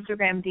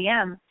Instagram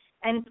DM.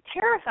 And it's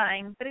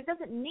terrifying, but it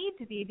doesn't need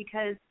to be,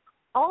 because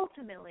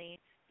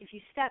ultimately, if you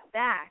step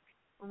back,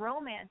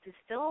 romance is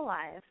still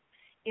alive.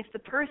 If the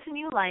person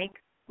you like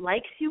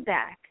likes you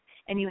back,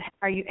 and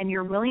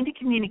you're willing to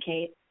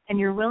communicate, and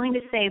you're willing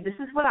to say, this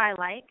is what I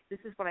like, this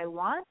is what I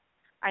want,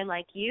 I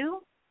like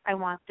you, I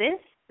want this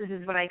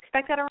is what I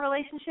expect out of a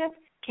relationship,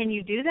 can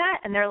you do that?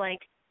 And they're like,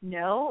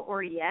 no,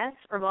 or yes,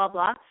 or blah,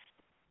 blah.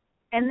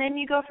 And then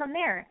you go from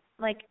there.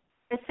 Like,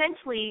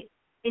 essentially,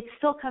 it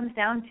still comes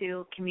down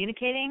to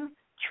communicating,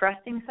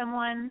 trusting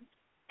someone,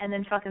 and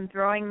then fucking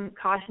throwing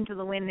caution to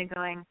the wind and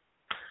going,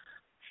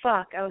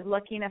 fuck, I was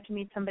lucky enough to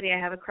meet somebody I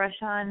have a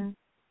crush on.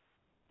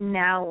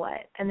 Now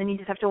what? And then you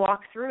just have to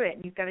walk through it,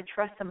 and you've got to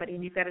trust somebody,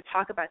 and you've got to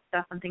talk about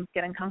stuff when things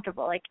get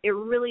uncomfortable. Like, it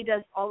really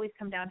does always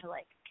come down to,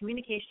 like,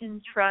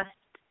 communication, trust,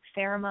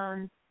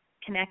 pheromones,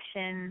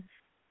 connection,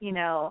 you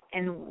know,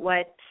 and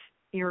what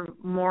your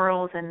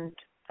morals and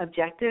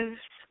objectives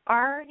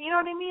are. You know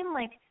what I mean?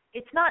 Like,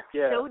 it's not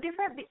so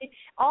different.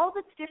 All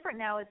that's different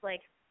now is,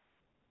 like,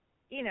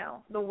 you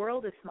know, the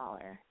world is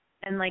smaller,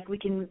 and like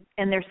and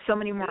there's so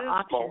many more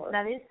options.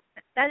 That is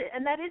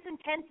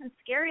intense and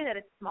scary that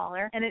it's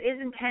smaller, and it is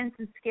intense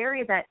and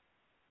scary that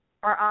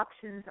our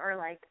options are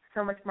like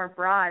so much more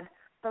broad.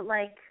 But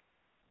like,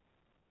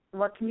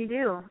 what can you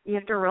do? You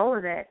have to roll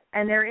with it.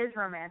 And there is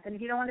romance. And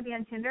if you don't want to be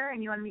on Tinder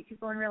and you want to meet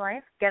people in real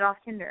life, get off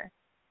Tinder.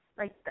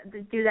 Like,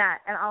 do that.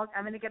 And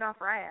I'm going to get off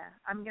Raya.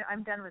 I'm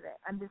done with it.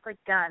 I'm just, like,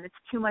 done. It's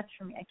too much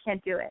for me. I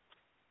can't do it.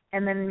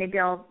 And then maybe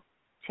I'll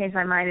change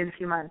my mind in a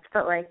few months.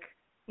 But, like,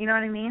 you know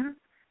what I mean?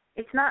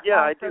 It's not all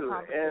I so do.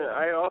 complicated. And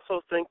I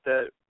also think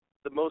that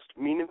the most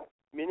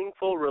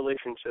meaningful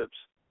relationships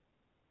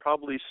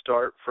probably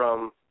start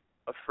from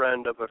a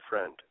friend of a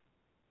friend.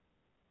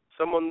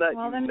 Someone that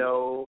you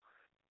know,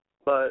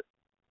 but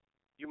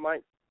you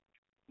might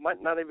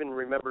not even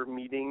remember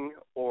meeting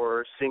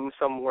or seeing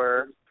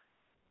somewhere,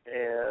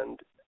 and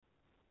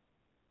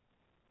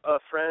a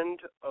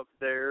friend of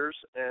theirs,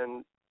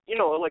 and, you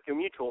know, like a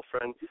mutual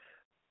friend,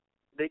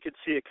 they could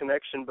see a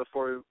connection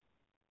before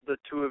the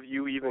two of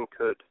you even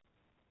could.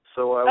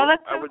 So I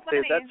would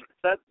say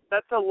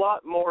that's a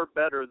lot more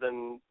better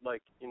than,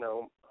 like, you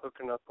know,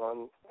 hooking up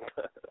on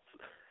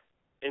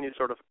any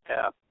sort of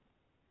app.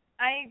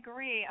 I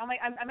agree. I'm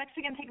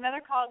actually going to take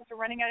another call because we're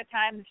running out of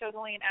time. The show's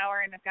only an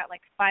hour, and I've got like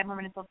 5 more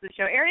minutes left of the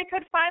show. Area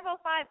code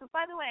 505. So,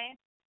 by the way,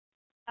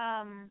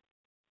 oh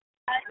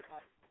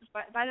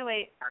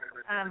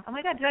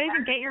my God, did I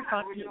even get your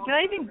phone? Did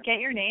I even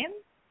get your name?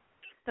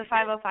 The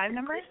 505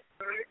 number?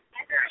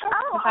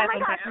 Oh my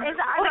gosh. Am I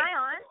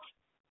on?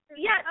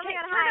 Yeah. Oh my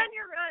God, hi.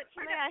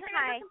 Turn on your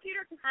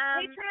computer.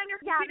 Turn on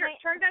your computer.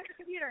 Turn down your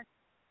computer.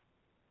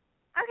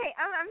 Okay.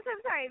 I'm so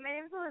sorry. My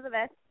name's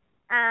Elizabeth.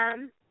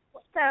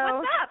 So,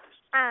 what's up?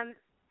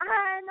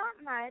 Not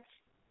much.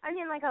 I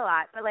mean, like, a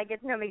lot, but, like,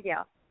 it's no big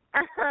deal.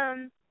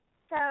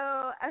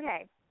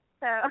 Okay.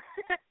 So,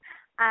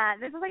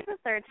 this is, like, the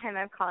third time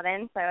I've called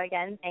in. So,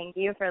 again, thank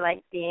you for,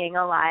 like, being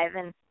alive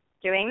and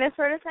doing this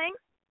sort of thing.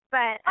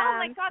 But, oh,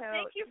 my God,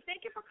 thank you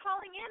for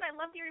calling in. I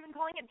love that you're even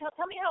calling in.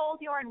 Tell me how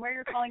old you are and where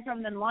you're calling from,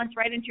 and then launch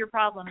right into your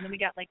problem. And then we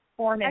got, like,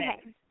 4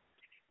 minutes. Okay.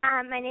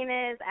 My name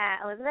is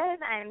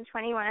Elizabeth. I'm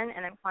 21,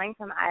 and I'm calling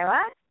from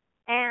Iowa.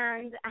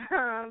 And,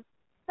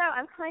 so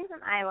I'm calling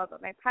from Iowa,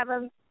 but my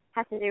problem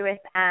has to do with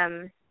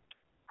a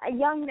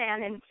young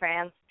man in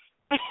France.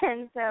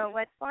 And so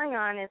what's going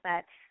on is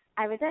that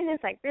I was in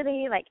this, like,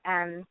 really, like, so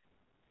I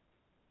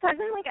was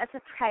in, like, a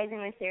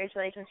surprisingly serious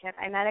relationship.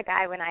 I met a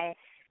guy when I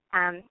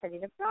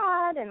studied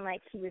abroad, and,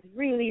 like, he was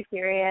really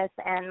serious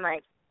and,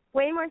 like,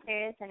 way more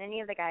serious than any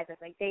of the guys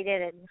I've, like,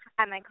 dated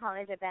at my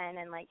college have been.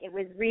 And, like, it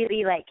was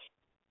really, like,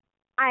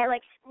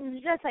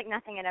 just like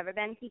nothing had ever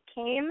been. He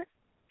came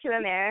to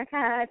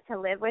America to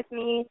live with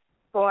me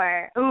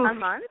for a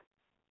month,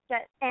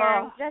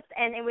 and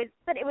it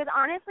was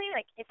honestly,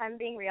 like, if I'm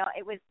being real,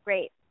 it was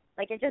great.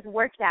 Like, it just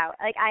worked out.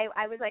 Like,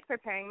 I was, like,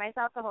 preparing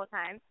myself the whole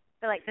time.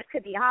 So, like, this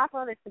could be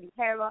awful, this could be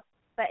terrible,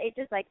 but it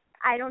just, like,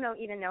 I don't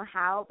even know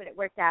how, but it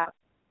worked out.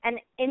 And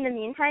in the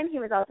meantime, he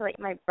was also, like,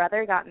 my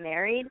brother got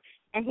married,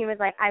 and he was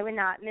like, I would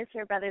not miss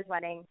your brother's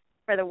wedding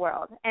for the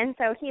world. And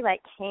so he,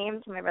 like,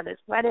 came to my brother's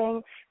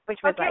wedding,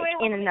 which was, hold on.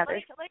 Let me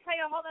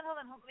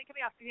cut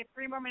you off. We have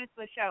 3 more minutes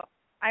of the show.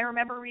 I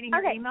remember reading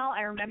your email.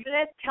 I remember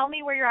this. Tell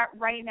me where you're at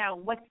right now.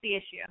 What's the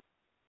issue?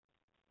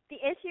 The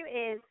issue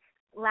is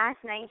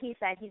last night he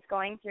said he's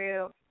going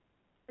through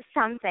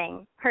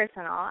something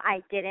personal.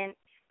 I didn't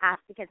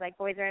ask because, like,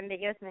 boys are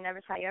ambiguous and they never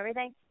tell you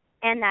everything.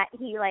 And that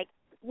he, like,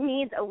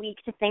 needs a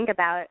week to think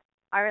about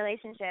our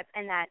relationship,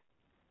 and that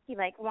he,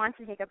 like, wants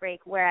to take a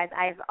break, whereas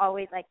I've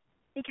always, like,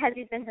 because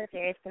he's been so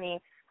serious to me,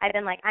 I've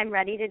been like, I'm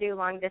ready to do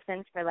long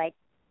distance for, like,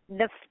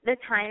 the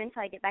time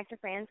until I get back to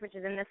France, which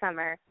is in the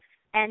summer.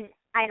 And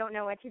I don't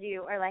know what to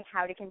do or, like,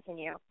 how to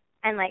continue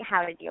and, like,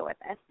 how to deal with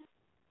this.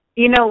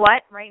 You know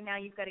what? Right now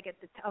you've got to get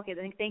okay,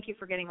 then thank you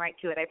for getting right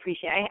to it. I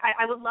appreciate it.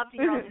 I would love to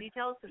hear all the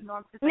details. Because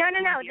no. The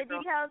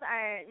details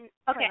are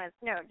okay.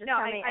 Tell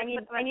me.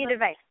 I need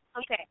advice.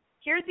 Okay.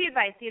 Here's the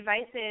advice. The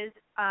advice is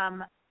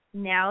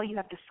now you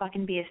have to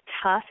fucking be as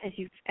tough as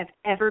you've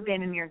ever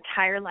been in your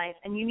entire life.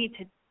 And you need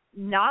to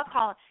not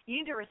call. You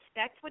need to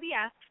respect what he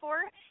asked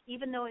for,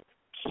 even though it's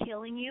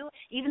killing you,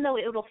 even though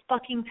it'll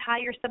fucking tie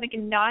your stomach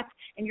in knots,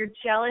 and you're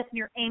jealous and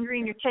you're angry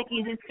and you're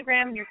checking his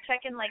Instagram and you're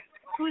checking, like,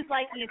 who's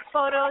liking his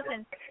photos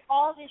and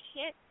all this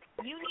shit.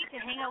 You need to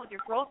hang out with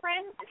your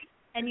girlfriend,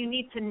 and you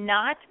need to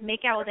not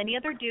make out with any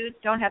other dudes.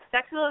 Don't have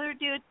sex with other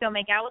dudes. Don't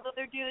make out with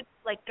other dudes.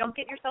 Like, don't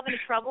get yourself into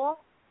trouble.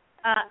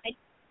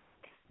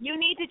 You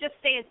need to just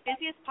stay as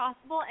busy as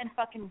possible and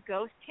fucking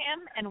ghost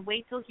him and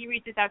wait till he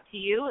reaches out to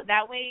you.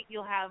 That way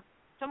you'll have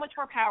so much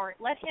more power.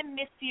 Let him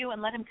miss you and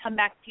let him come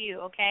back to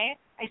you, okay?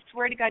 I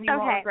swear to God you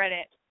won't regret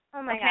it. Oh,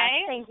 my gosh.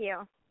 Thank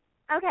you.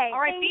 Okay. All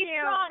right, thank be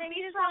you. strong. Thank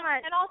be you strong. so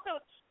much. And also,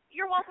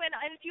 you're welcome.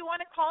 And if you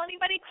want to call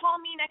anybody, call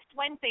me next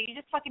Wednesday. You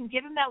just fucking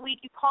give him that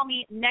week. You call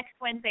me next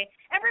Wednesday.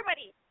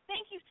 Everybody,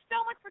 thank you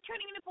so much for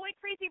tuning in to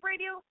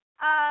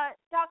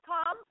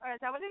Boycrazyradio.com, or is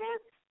that what it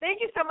is?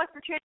 Thank you so much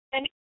for tuning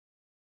in.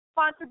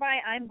 Sponsored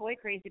by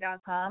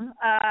I'mBoyCrazy.com.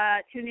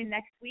 Tune in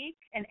next week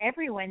and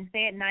every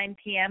Wednesday at 9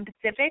 p.m.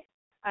 Pacific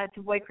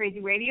to Boy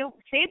Crazy Radio.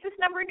 Save this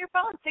number in your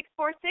phone,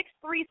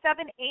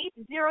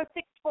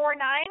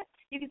 646-378-0649.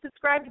 You can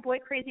subscribe to Boy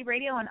Crazy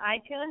Radio on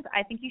iTunes.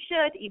 I think you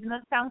should, even though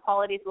the sound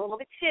quality is a little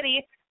bit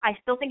shitty. I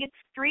still think it's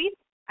street.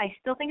 I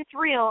still think it's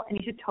real, and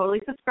you should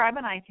totally subscribe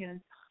on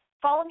iTunes.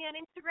 Follow me on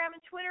Instagram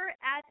and Twitter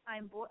at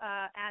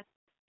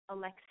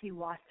Alexi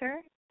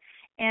Wasser.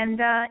 And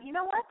you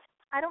know what?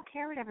 I don't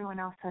care what everyone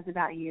else says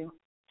about you.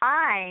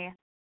 I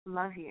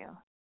love you.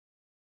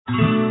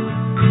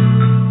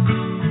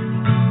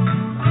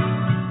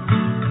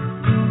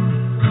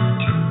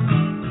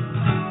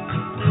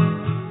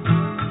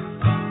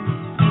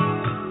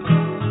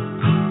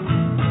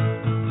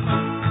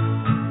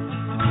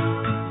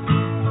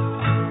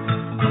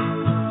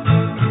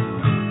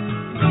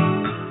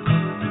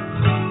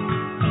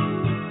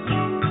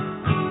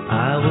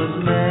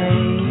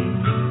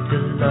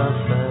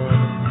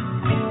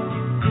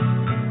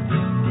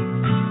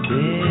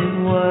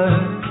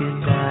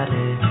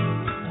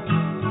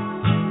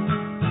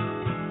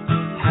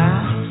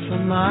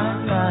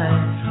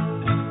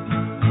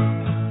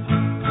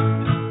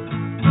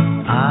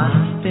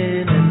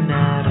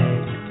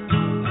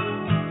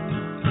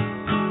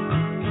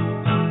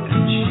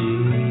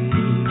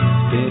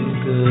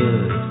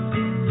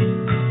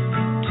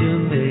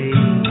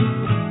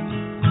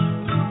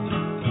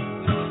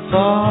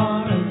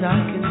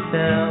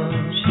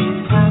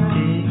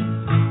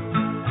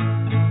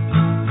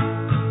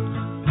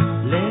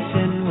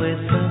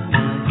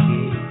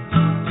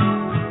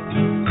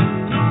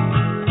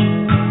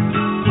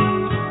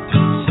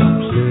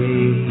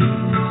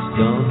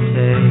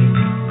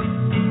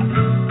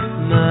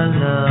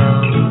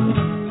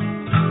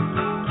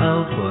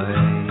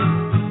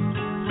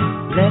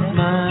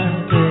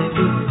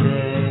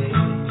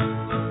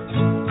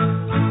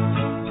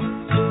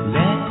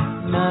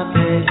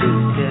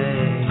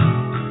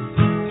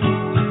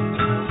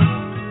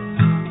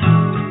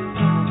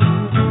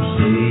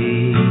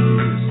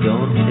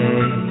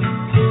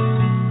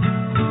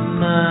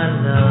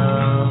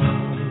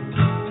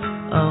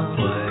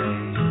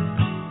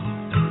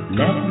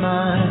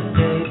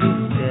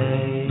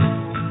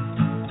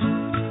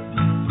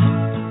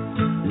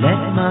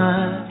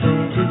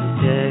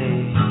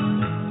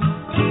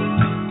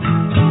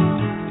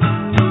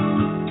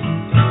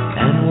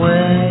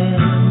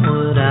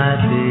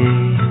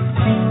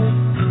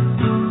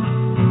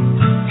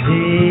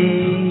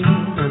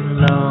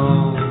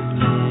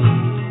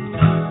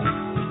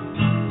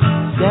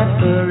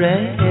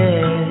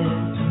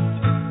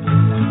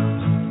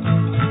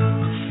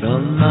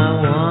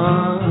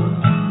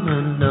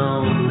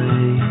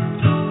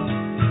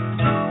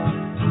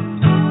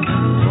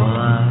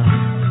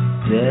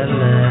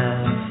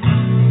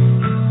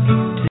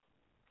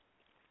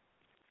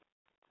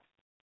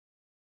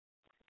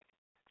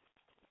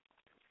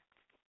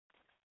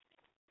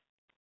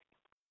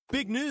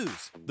 Big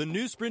news! The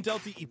new Sprint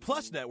LTE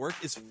Plus network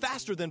is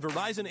faster than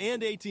Verizon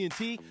and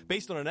AT&T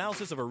based on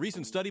analysis of a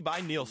recent study by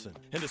Nielsen.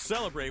 And to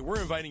celebrate, we're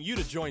inviting you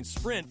to join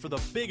Sprint for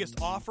the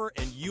biggest offer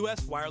in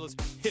U.S. wireless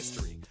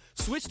history.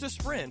 Switch to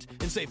Sprint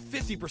and save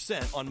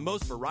 50% on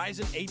most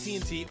Verizon,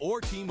 AT&T, or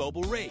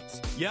T-Mobile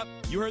rates. Yep,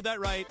 you heard that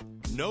right.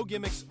 No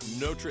gimmicks,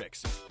 no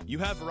tricks. You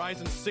have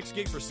Verizon 6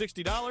 gigs for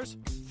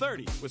 $60,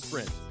 30 with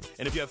Sprint.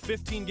 And if you have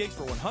 15 gigs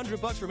for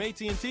 $100 from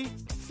AT&T,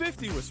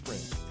 50 with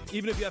Sprint.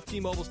 Even if you have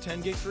T-Mobile's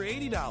 10 gigs for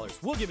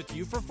 $80, we'll give it to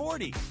you for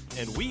 $40.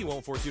 And we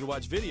won't force you to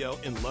watch video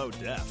in low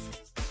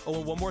def. Oh,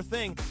 and one more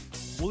thing.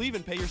 We'll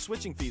even pay your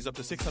switching fees up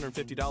to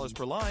 $650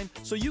 per line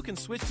so you can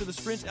switch to the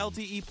Sprint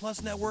LTE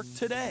Plus network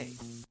today.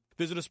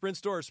 Visit a Sprint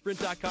store or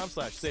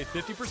sprint.com/save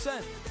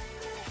 50%.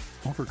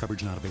 Offer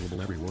coverage not available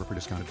everywhere for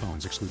discounted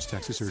phones. Excludes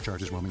taxes,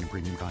 surcharges, roaming, and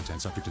premium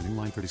content. Subject to new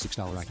line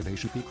 $36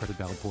 activation fee. Credit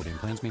valid port-in.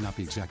 Plans may not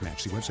be exact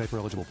match. See website for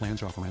eligible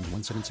plans. Offer ends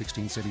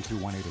 1/7/16,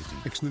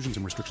 72/1818. Exclusions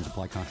and restrictions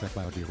apply. Contract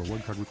valid via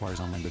reward card requires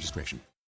online registration.